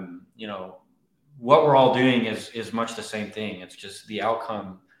 What we're all doing is much the same thing. It's just the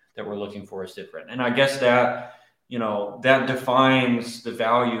outcome that we're looking for is different. And I guess that that defines the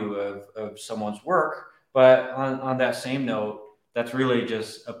value of someone's work. But on that same note, that's really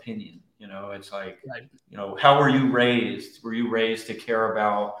just opinion. It's like, how were you raised? Were you raised to care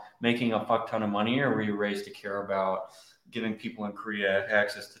about making a fuck ton of money, or were you raised to care about giving people in Korea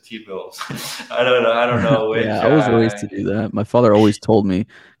access to T-bills? I don't know. Which, I was raised to do that. My father always told me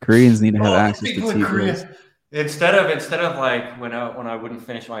Koreans need to have access to T-bills. Instead of like when I wouldn't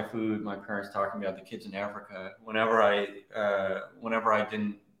finish my food, my parents talking about the kids in Africa. Whenever I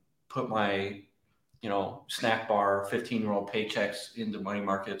didn't put my snack bar 15-year-old paychecks into money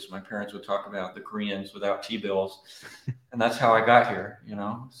markets, my parents would talk about the Koreans without T-bills, and that's how I got here.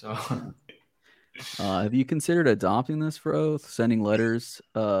 So. Have you considered adopting this for Oath, sending letters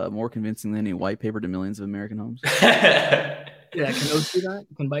more convincing than any white paper to millions of American homes? Yeah, can Oath do that?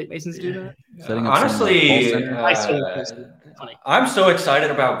 Can Byte Masons do that? Setting up honestly, funny. I'm so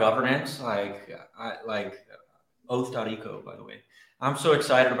excited about governance. Like Oath.eco, by the way. I'm so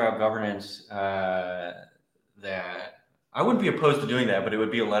excited about governance that I wouldn't be opposed to doing that, but it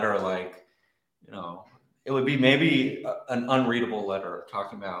would be a letter like, it would be maybe an unreadable letter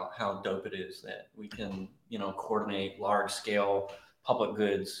talking about how dope it is that we can, coordinate large scale public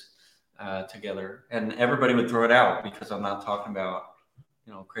goods together, and everybody would throw it out because I'm not talking about,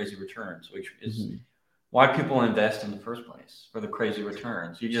 crazy returns, which is why people invest in the first place, for the crazy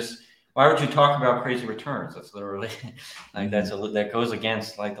returns. Why would you talk about crazy returns? That's literally like that goes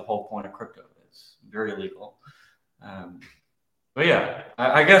against like the whole point of crypto. It's very illegal. But yeah,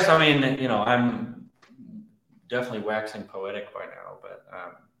 I guess, I mean, I'm definitely waxing poetic by now, but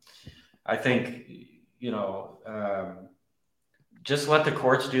I think, just let the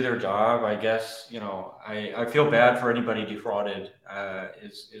courts do their job. I guess, I feel bad for anybody defrauded,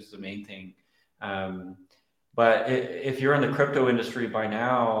 is the main thing. But if you're in the crypto industry by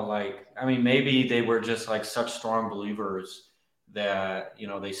now, maybe they were just like such strong believers that,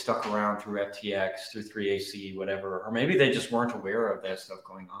 they stuck around through FTX, through 3AC, whatever, or maybe they just weren't aware of that stuff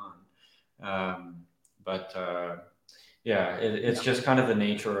going on. It's just kind of the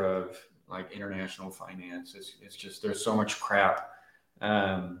nature of like international finance. It's just, there's so much crap.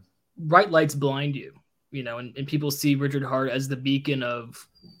 Bright lights blind you, and people see Richard Hart as the beacon of,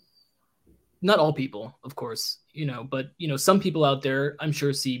 not all people, of course, but, some people out there, I'm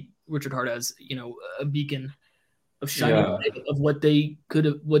sure, see Richard Hart as, a beacon of shining light of what they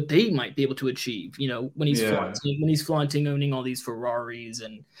might be able to achieve, when he's flaunting owning all these Ferraris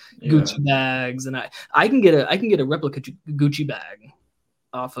and Gucci bags. And I can get a replica Gucci bag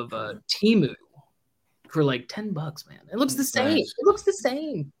off of Temu for like $10, man. It looks the same. Nice. It looks the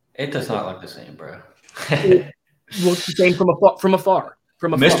same. It does not look the same, bro. It looks the same from afar.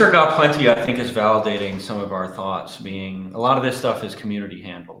 Mr. Got Plenty, I think, is validating some of our thoughts, being a lot of this stuff is community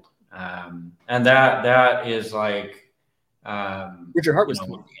handled. And that is like Richard Hart was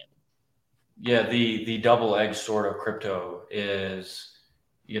community handled. Yeah, the double-edged sword of crypto is,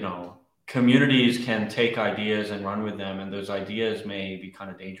 communities can take ideas and run with them, and those ideas may be kind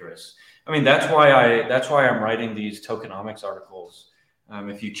of dangerous. I mean, that's why I'm writing these tokenomics articles.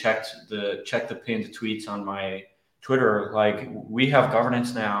 If you check the pinned tweets on my Twitter, like, we have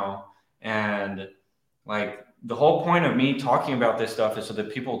governance now, and like the whole point of me talking about this stuff is so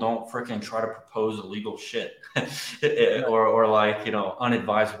that people don't freaking try to propose illegal shit or like,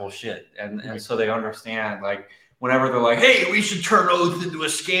 unadvisable shit. And so they understand, like, whenever they're like, hey, we should turn Oath into a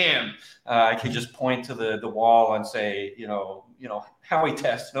scam, I can just point to the wall and say, Howey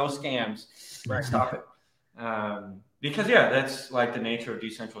Test, no scams, right? Stop it. Because that's like the nature of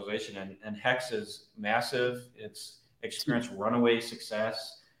decentralization, and HEX is massive. It's experienced runaway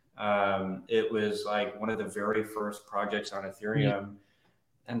success. It was like one of the very first projects on Ethereum,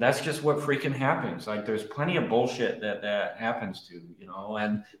 and that's just what freaking happens. Like, there's plenty of bullshit that happens to,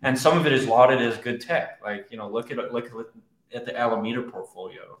 and some of it is lauded as good tech. Like, look at the Alameda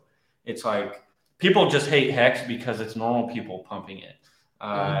portfolio. It's like people just hate HEX because it's normal people pumping it,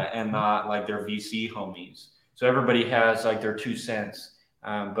 and not like their VC homies. So everybody has like their 2 cents.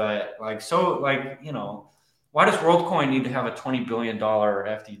 But like, why does WorldCoin need to have a $20 billion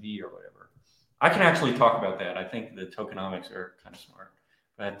FTV or whatever? I can actually talk about that. I think the tokenomics are kind of smart,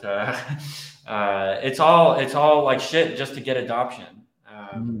 but it's all like shit just to get adoption.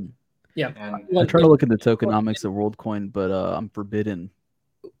 Yeah. I try to look at the tokenomics of WorldCoin, but I'm forbidden.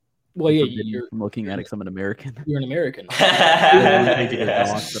 Well, you're looking at it because I'm an American. You're an American. But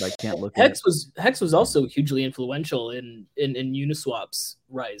I can't look at it. HEX was also hugely influential in Uniswap's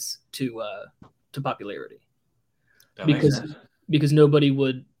rise to popularity. Because nobody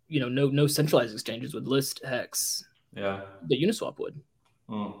would, no centralized exchanges would list HEX. Yeah. But Uniswap would.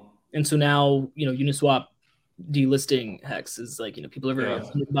 And so now, Uniswap delisting HEX is like, people are very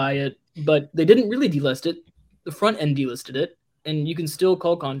offended by it, but they didn't really delist it. The front end delisted it, and you can still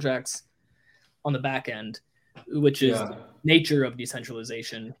call contracts on the back end, which is the nature of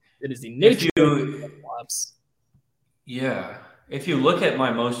decentralization. It is the nature of swaps. Yeah. If you look at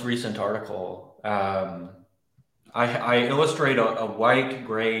my most recent article, I illustrate a white,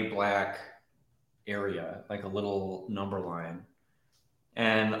 gray, black area, like a little number line.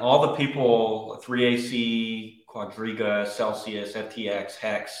 And all the people, 3AC, Quadriga, Celsius, FTX,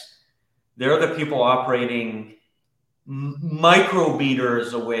 HEX, they're the people operating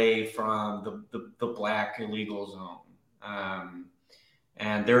micrometers away from the black illegal zone.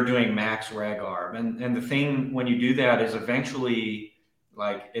 And they're doing max reg arb. And the thing when you do that is eventually,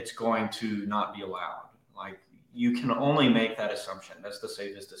 like, it's going to not be allowed. Like, you can only make that assumption. That's the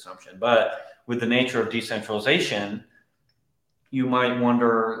safest assumption. But with the nature of decentralization, you might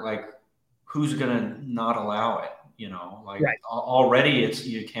wonder, like, who's going to not allow it? Already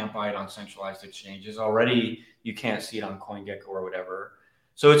you can't buy it on centralized exchanges. Already you can't see it on CoinGecko or whatever.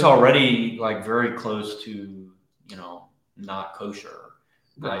 So it's already like very close to, not kosher.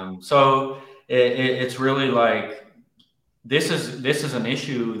 So it's really like, this is an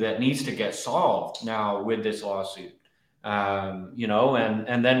issue that needs to get solved now with this lawsuit. And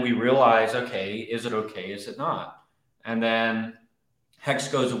then we realize, okay, is it okay? Is it not? And then HEX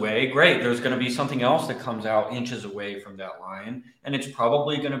goes away. Great. There's going to be something else that comes out inches away from that line. And it's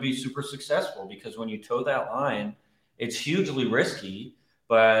probably going to be super successful, because when you toe that line, it's hugely risky.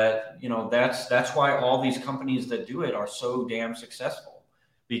 But, that's why all these companies that do it are so damn successful,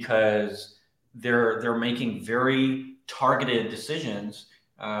 because they're making very targeted decisions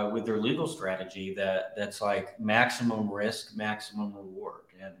with their legal strategy that's like maximum risk, maximum reward.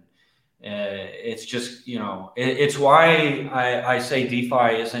 And it's just, it's why I say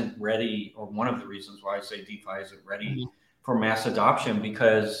DeFi isn't ready, or one of the reasons why I say DeFi isn't ready for mass adoption,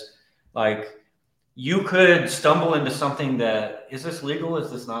 because like you could stumble into something that, is this legal?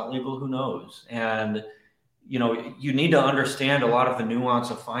 Is this not legal? Who knows? And you need to understand a lot of the nuance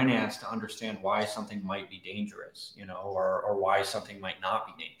of finance to understand why something might be dangerous, or why something might not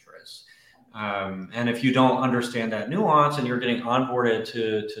be dangerous. And if you don't understand that nuance and you're getting onboarded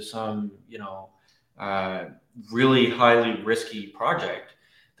to some, really highly risky project,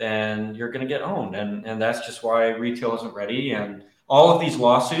 then you're going to get owned. And that's just why retail isn't ready. And all of these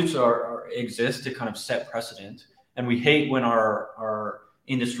lawsuits exist to kind of set precedent. And we hate when our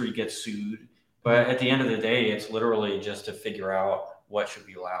industry gets sued. But at the end of the day, it's literally just to figure out what should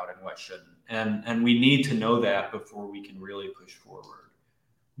be allowed and what shouldn't. And we need to know that before we can really push forward.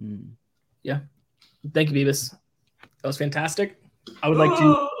 Yeah. Thank you, Beavis. That was fantastic. I would like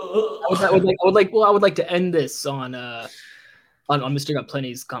to I would like to end this on Mr. Got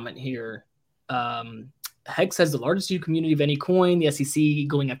Plenty's comment here. HEX has the largest EU community of any coin. The SEC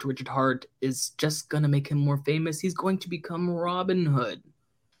going after Richard Hart is just gonna make him more famous. He's going to become Robin Hood.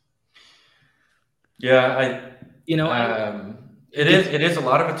 Yeah, it is a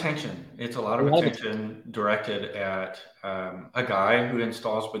lot of attention. It's a lot of attention directed at a guy who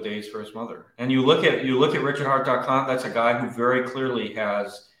installs bidets for his mother. And you look at richardhart.com, that's a guy who very clearly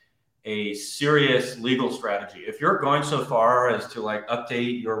has a serious legal strategy. If you're going so far as to like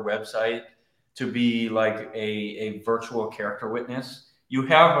update your website to be like a virtual character witness, you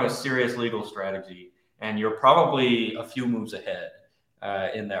have a serious legal strategy, and you're probably a few moves ahead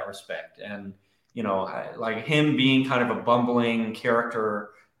in that respect. And like him being kind of a bumbling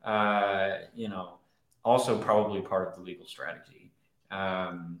character, also probably part of the legal strategy.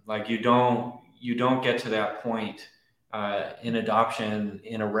 Like you don't get to that point in adoption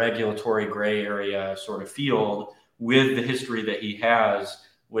in a regulatory gray area sort of field with the history that he has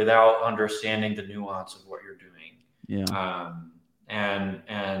without understanding the nuance of what you're doing. Yeah.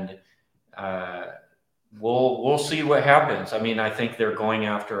 And we'll see what happens. I mean, I think they're going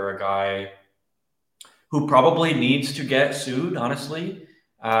after a guy who probably needs to get sued, honestly,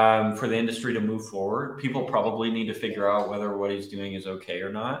 for the industry to move forward. People probably need to figure out whether what he's doing is okay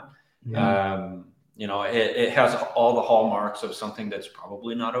or not. Yeah. It has all the hallmarks of something that's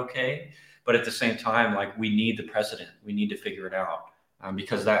probably not okay. But at the same time, like, we need the precedent. We need to figure it out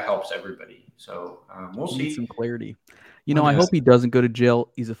because that helps everybody. So we'll see. Need some clarity. I hope he doesn't go to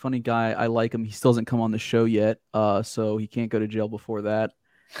jail. He's a funny guy. I like him. He still hasn't come on the show yet, so he can't go to jail before that.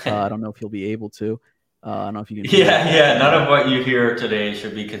 I don't know if he'll be able to. I don't know if you can. Yeah. None of what you hear today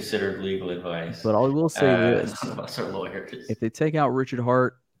should be considered legal advice. But I will say this: none of us are lawyers. If they take out Richard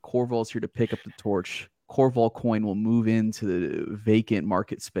Hart, Corval's here to pick up the torch. Corval coin will move into the vacant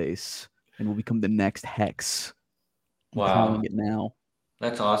market space and will become the next HEX. I'm calling it now.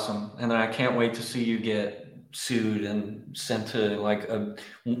 That's awesome, and I can't wait to see you get sued and sent to like a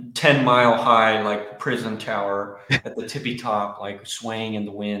 10-mile high like prison tower at the tippy top, like swaying in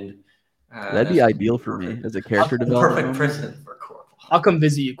the wind. That'd be ideal for me as a character developer. Perfect prison for Corval. I'll come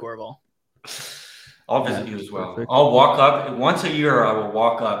visit you, Corval. I'll visit you as well. Perfect. I'll walk up once a year. I will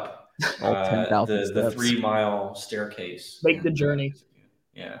walk up the 3-mile staircase. Make the journey.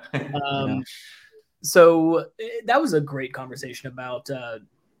 Yeah. So that was a great conversation about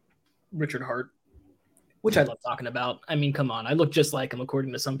Richard Hart, which I love talking about. I mean, come on. I look just like him,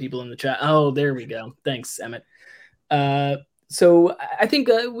 according to some people in the chat. Oh, there we go. Thanks, Emmett. So I think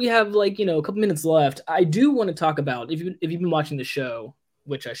we have a couple minutes left. I do want to talk about, if you've been watching the show,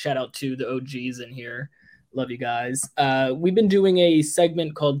 which I shout out to the OGs in here. Love you guys. We've been doing a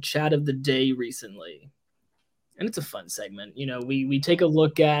segment called Chat of the Day recently. And it's a fun segment. We take a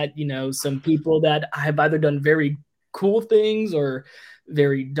look at, some people that have either done very cool things or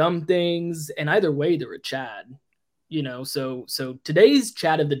very dumb things. And either way, they're a Chad. So today's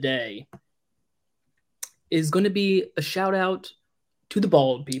Chat of the Day is going to be a shout out to the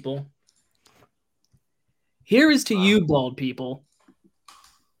bald people. Here is to you, bald people.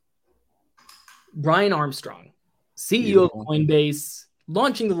 Brian Armstrong, CEO of Coinbase,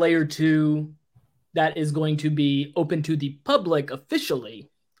 launching the layer 2 that is going to be open to the public officially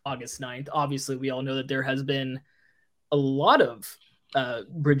August 9th. Obviously, we all know that there has been a lot of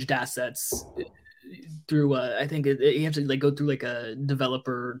bridged assets through, I think you have to go through a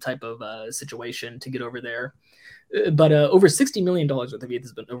developer type of situation to get over there. But over $60 million worth of ETH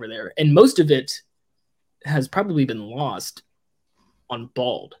has been over there. And most of it has probably been lost on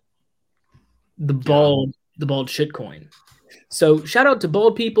Bald. The Bald the bald shitcoin. So shout out to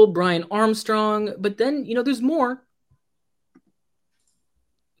bald people, Brian Armstrong. But then, there's more.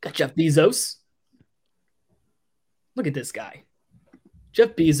 Got Jeff Bezos. Look at this guy.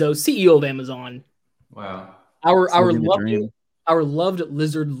 Jeff Bezos, CEO of Amazon. Wow. Our loved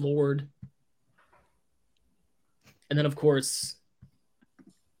lizard lord. And then, of course,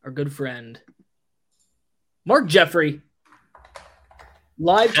 our good friend, Mark Jeffrey.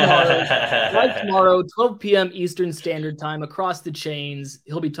 Live tomorrow, 12 p.m. Eastern Standard Time across the chains.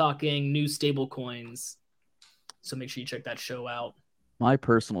 He'll be talking new stable coins. So make sure you check that show out. My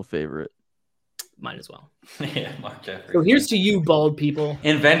personal favorite. Mine as well. Yeah, Mark Jeffrey. So here's to you, bald people.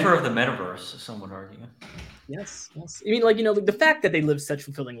 Inventor of the metaverse, some would argue. Yes. I mean, the fact that they live such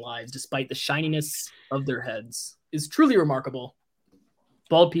fulfilling lives despite the shininess of their heads is truly remarkable.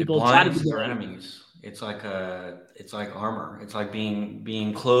 Bald people try to be their enemies. It's like armor. It's like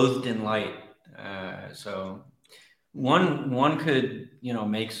being clothed in light. So one could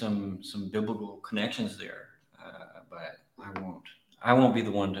make some biblical connections there, but I won't be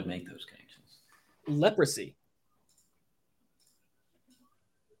the one to make those connections. Leprosy.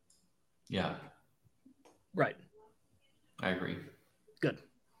 Yeah. Right. I agree. Good.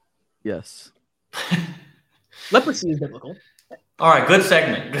 Yes. Leprosy is biblical. All right, good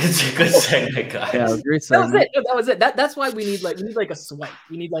segment. Good segment, guys. Yeah, great segment. That was it. That's why we need like a swipe.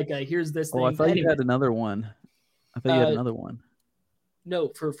 We need like a here's this thing. Oh, I thought you had another one. No,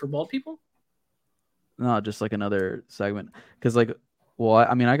 for bald people? No, just like another segment. Because I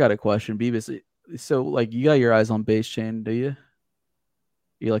got a question, Beavis. So like you got your eyes on base chain, do you?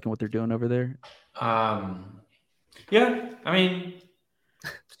 You liking what they're doing over there? Yeah, I mean,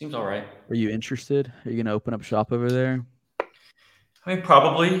 seems all right. Are you interested? Are you gonna open up shop over there? I mean,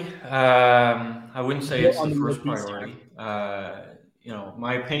 probably. I wouldn't say it's the first priority.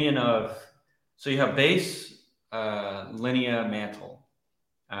 My opinion of, so you have base, Linea, Mantle,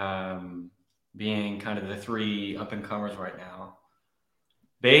 being kind of the three up and comers right now.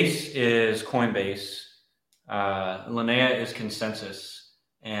 Base is Coinbase, Linea is Consensus,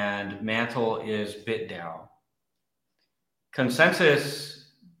 and Mantle is BitDAO.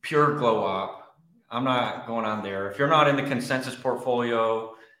 Consensus, pure glow up. I'm not going on there. If you're not in the Consensus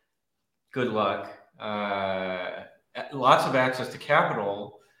portfolio, good luck. Lots of access to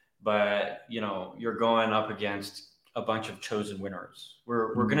capital, but you're going up against a bunch of chosen winners.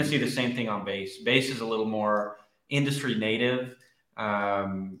 We're going to see the same thing on Base. Base is a little more industry native,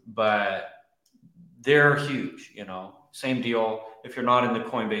 but they're huge. Same deal. If you're not in the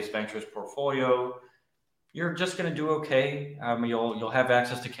Coinbase Ventures portfolio, you're just going to do okay. You'll have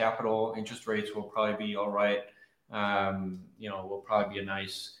access to capital. Interest rates will probably be all right. Will probably be a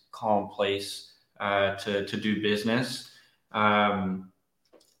nice, calm place to do business.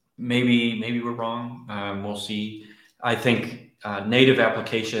 Maybe we're wrong. We'll see. I think native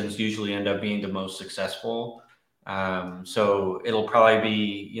applications usually end up being the most successful. So it'll probably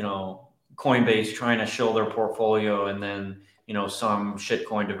be Coinbase trying to shill their portfolio, and then some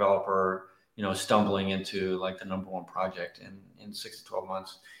shitcoin developer stumbling into like the number one project in 6 to 12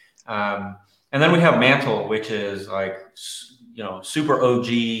 months. And then we have Mantle, which is like, super OG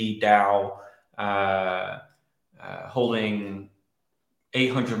DAO, holding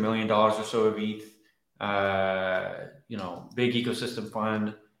 $800 million or so of ETH, big ecosystem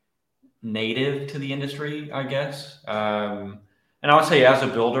fund, native to the industry, I guess. And I would say as a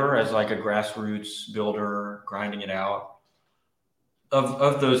builder, as like a grassroots builder, grinding it out,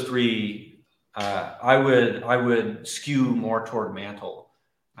 of those three, I would skew more toward Mantle,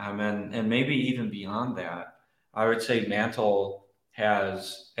 and maybe even beyond that. I would say Mantle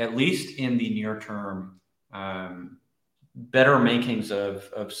has, at least in the near term, better makings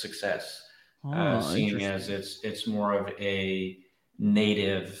of success, seeing as it's more of a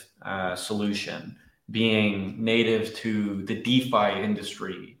native solution, being native to the DeFi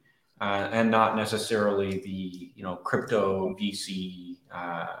industry, and not necessarily the crypto VC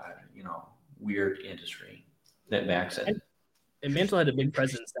weird industry that backs it. And Mantle had a big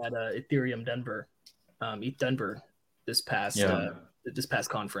presence at Ethereum Denver, ETH Denver this past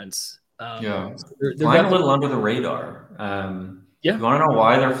conference. They're flying a little under the radar. You want to know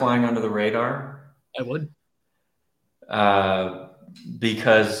why they're flying under the radar? I would.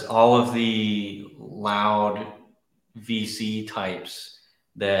 Because all of the loud VC types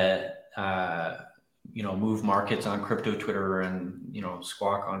that move markets on crypto Twitter and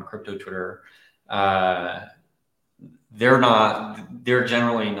squawk on crypto Twitter, they're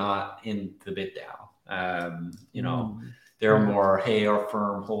generally not in the BitDAO. They're more, hey, our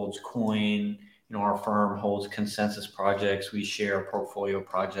firm holds coin, our firm holds consensus projects, we share portfolio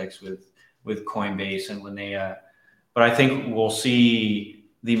projects with Coinbase, and when they but I think we'll see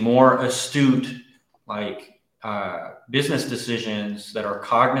the more astute business decisions that are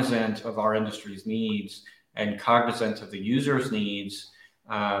cognizant of our industry's needs and cognizant of the user's needs.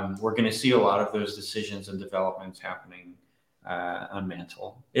 We're going to see a lot of those decisions and developments happening on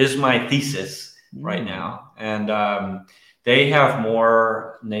Mantle, is my thesis right now. And they have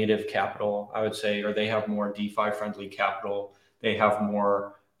more native capital, I would say, or they have more DeFi friendly capital. They have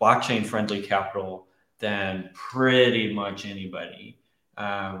more blockchain friendly capital than pretty much anybody.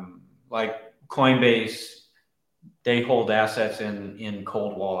 Like Coinbase, they hold assets in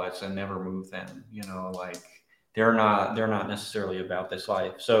cold wallets and never move them. You know, like they're not necessarily about this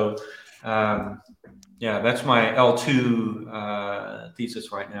life. So yeah, that's my L2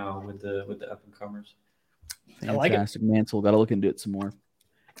 thesis right now with the up and comers. Fantastic. Mantle. Got to look into it some more.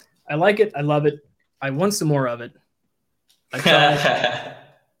 I like it. I love it. I want some more of it. I tried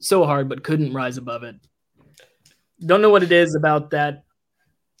so hard, but couldn't rise above it. Don't know what it is about that.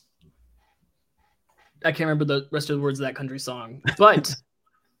 I can't remember the rest of the words of that country song, but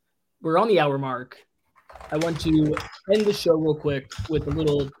we're on the hour mark. I want to end the show real quick with a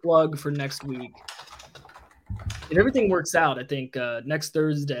little plug for next week. If everything works out, I think next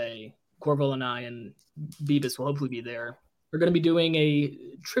Thursday, Corval and I and Beavis will hopefully be there. We're going to be doing a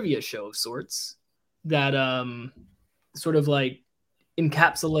trivia show of sorts that sort of like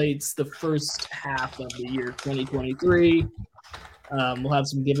encapsulates the first half of the year 2023. We'll have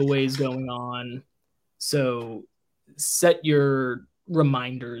some giveaways going on. So set your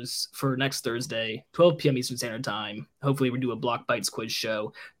reminders for next Thursday, 12 p.m. Eastern Standard Time. Hopefully we do a Block Bites quiz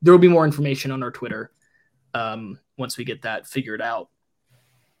show. There will be more information on our Twitter once we get that figured out.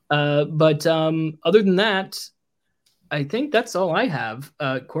 But other than that, I think that's all I have.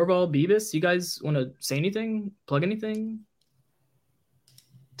 Corval, Beavis, you guys want to say anything? Plug anything?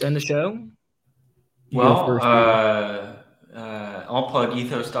 To end the show? Well, I'll plug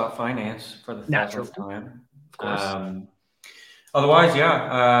ethos.finance for the 1,000th time. Of course. Otherwise,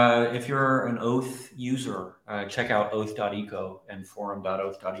 if you're an Oath user, check out oath.eco and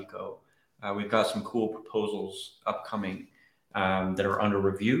forum.oath.eco. We've got some cool proposals upcoming that are under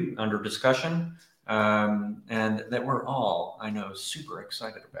review, under discussion, and that we're all, I know, super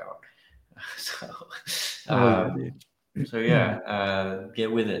excited about.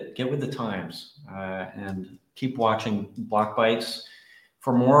 Get with it. Get with the times, and keep watching Block Bites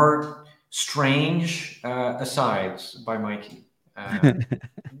for more strange asides by Mikey.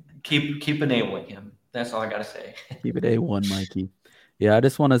 Keep enabling him. That's all I gotta say. Keep it A1, Mikey. Yeah, I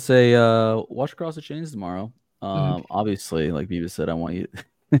just want to say, watch Across the Chains tomorrow. Obviously, like Beavis said, I want you.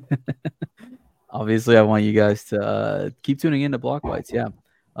 Obviously, I want you guys to keep tuning in to Block Bites. Yeah,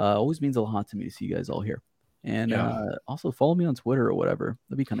 always means a lot to me to see you guys all here. And also follow me on Twitter or whatever.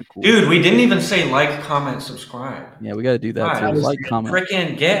 That'd be kind of cool. Dude, we didn't even say like, comment, subscribe. Yeah, we got to do that too. Like, comment.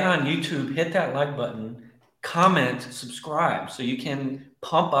 Freaking get on YouTube, hit that like button, comment, subscribe, so you can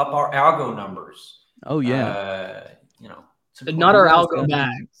pump up our algo numbers. Oh yeah. Not our algo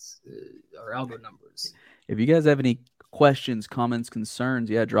bags, our algo numbers. If you guys have any questions, comments, concerns,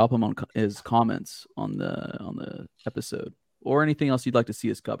 drop them on his comments on the episode or anything else you'd like to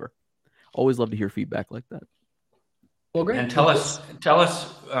see us cover. Always love to hear feedback like that. Well, great. And tell us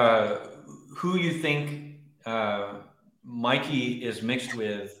who you think Mikey is mixed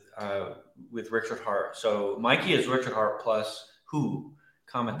with Richard Hart. So Mikey is Richard Hart plus who?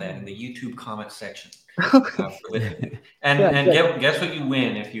 Comment that in the YouTube comment section. Guess what you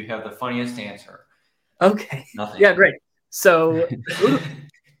win if you have the funniest answer. Okay. Nothing. Yeah, great. So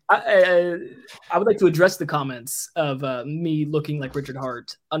I would like to address the comments of me looking like Richard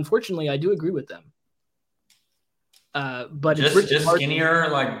Hart. Unfortunately, I do agree with them. But just skinnier,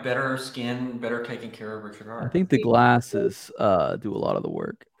 like better skin, better taking care of Richard Hart. I think the glasses do a lot of the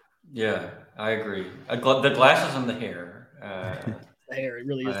work. Yeah, I agree. The glasses and the hair. The hair, it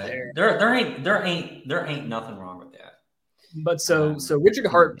really is the hair. There ain't nothing wrong with that. But so Richard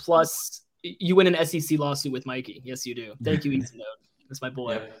Hart plus you win an SEC lawsuit with Mikey. Yes, you do. Thank you, Easy Note. That's my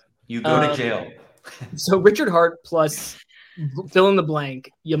boy. Yep. You go to jail. So Richard Hart plus fill in the blank.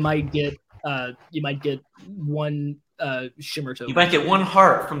 You might get one Shimmer token. You might get one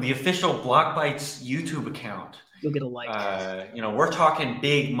heart from the official Block Bites YouTube account. You'll get a like. We're talking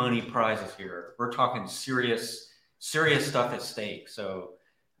big money prizes here. We're talking serious stuff at stake. So,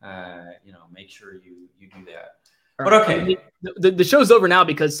 make sure you do that. But okay, the show's over now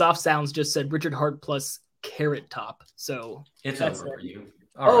because Soft Sounds just said Richard Hart plus Carrot Top. So it's over for you.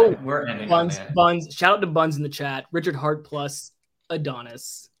 All right, we're ending Buns, on that. Buns. Shout out to Buns in the chat. Richard Hart plus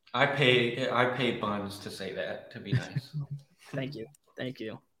Adonis. I pay Buns to say that, to be nice. Thank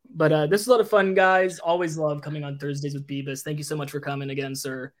you. But this is a lot of fun, guys. Always love coming on Thursdays with Beavis. Thank you so much for coming again,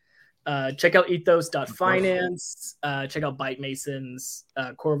 sir. Check out ethos.finance. Check out Byte Masons.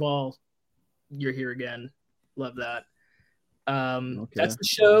 Corval, you're here again. Love that. That's the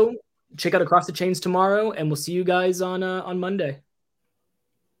show. Check out Across the Chains tomorrow, and we'll see you guys on Monday.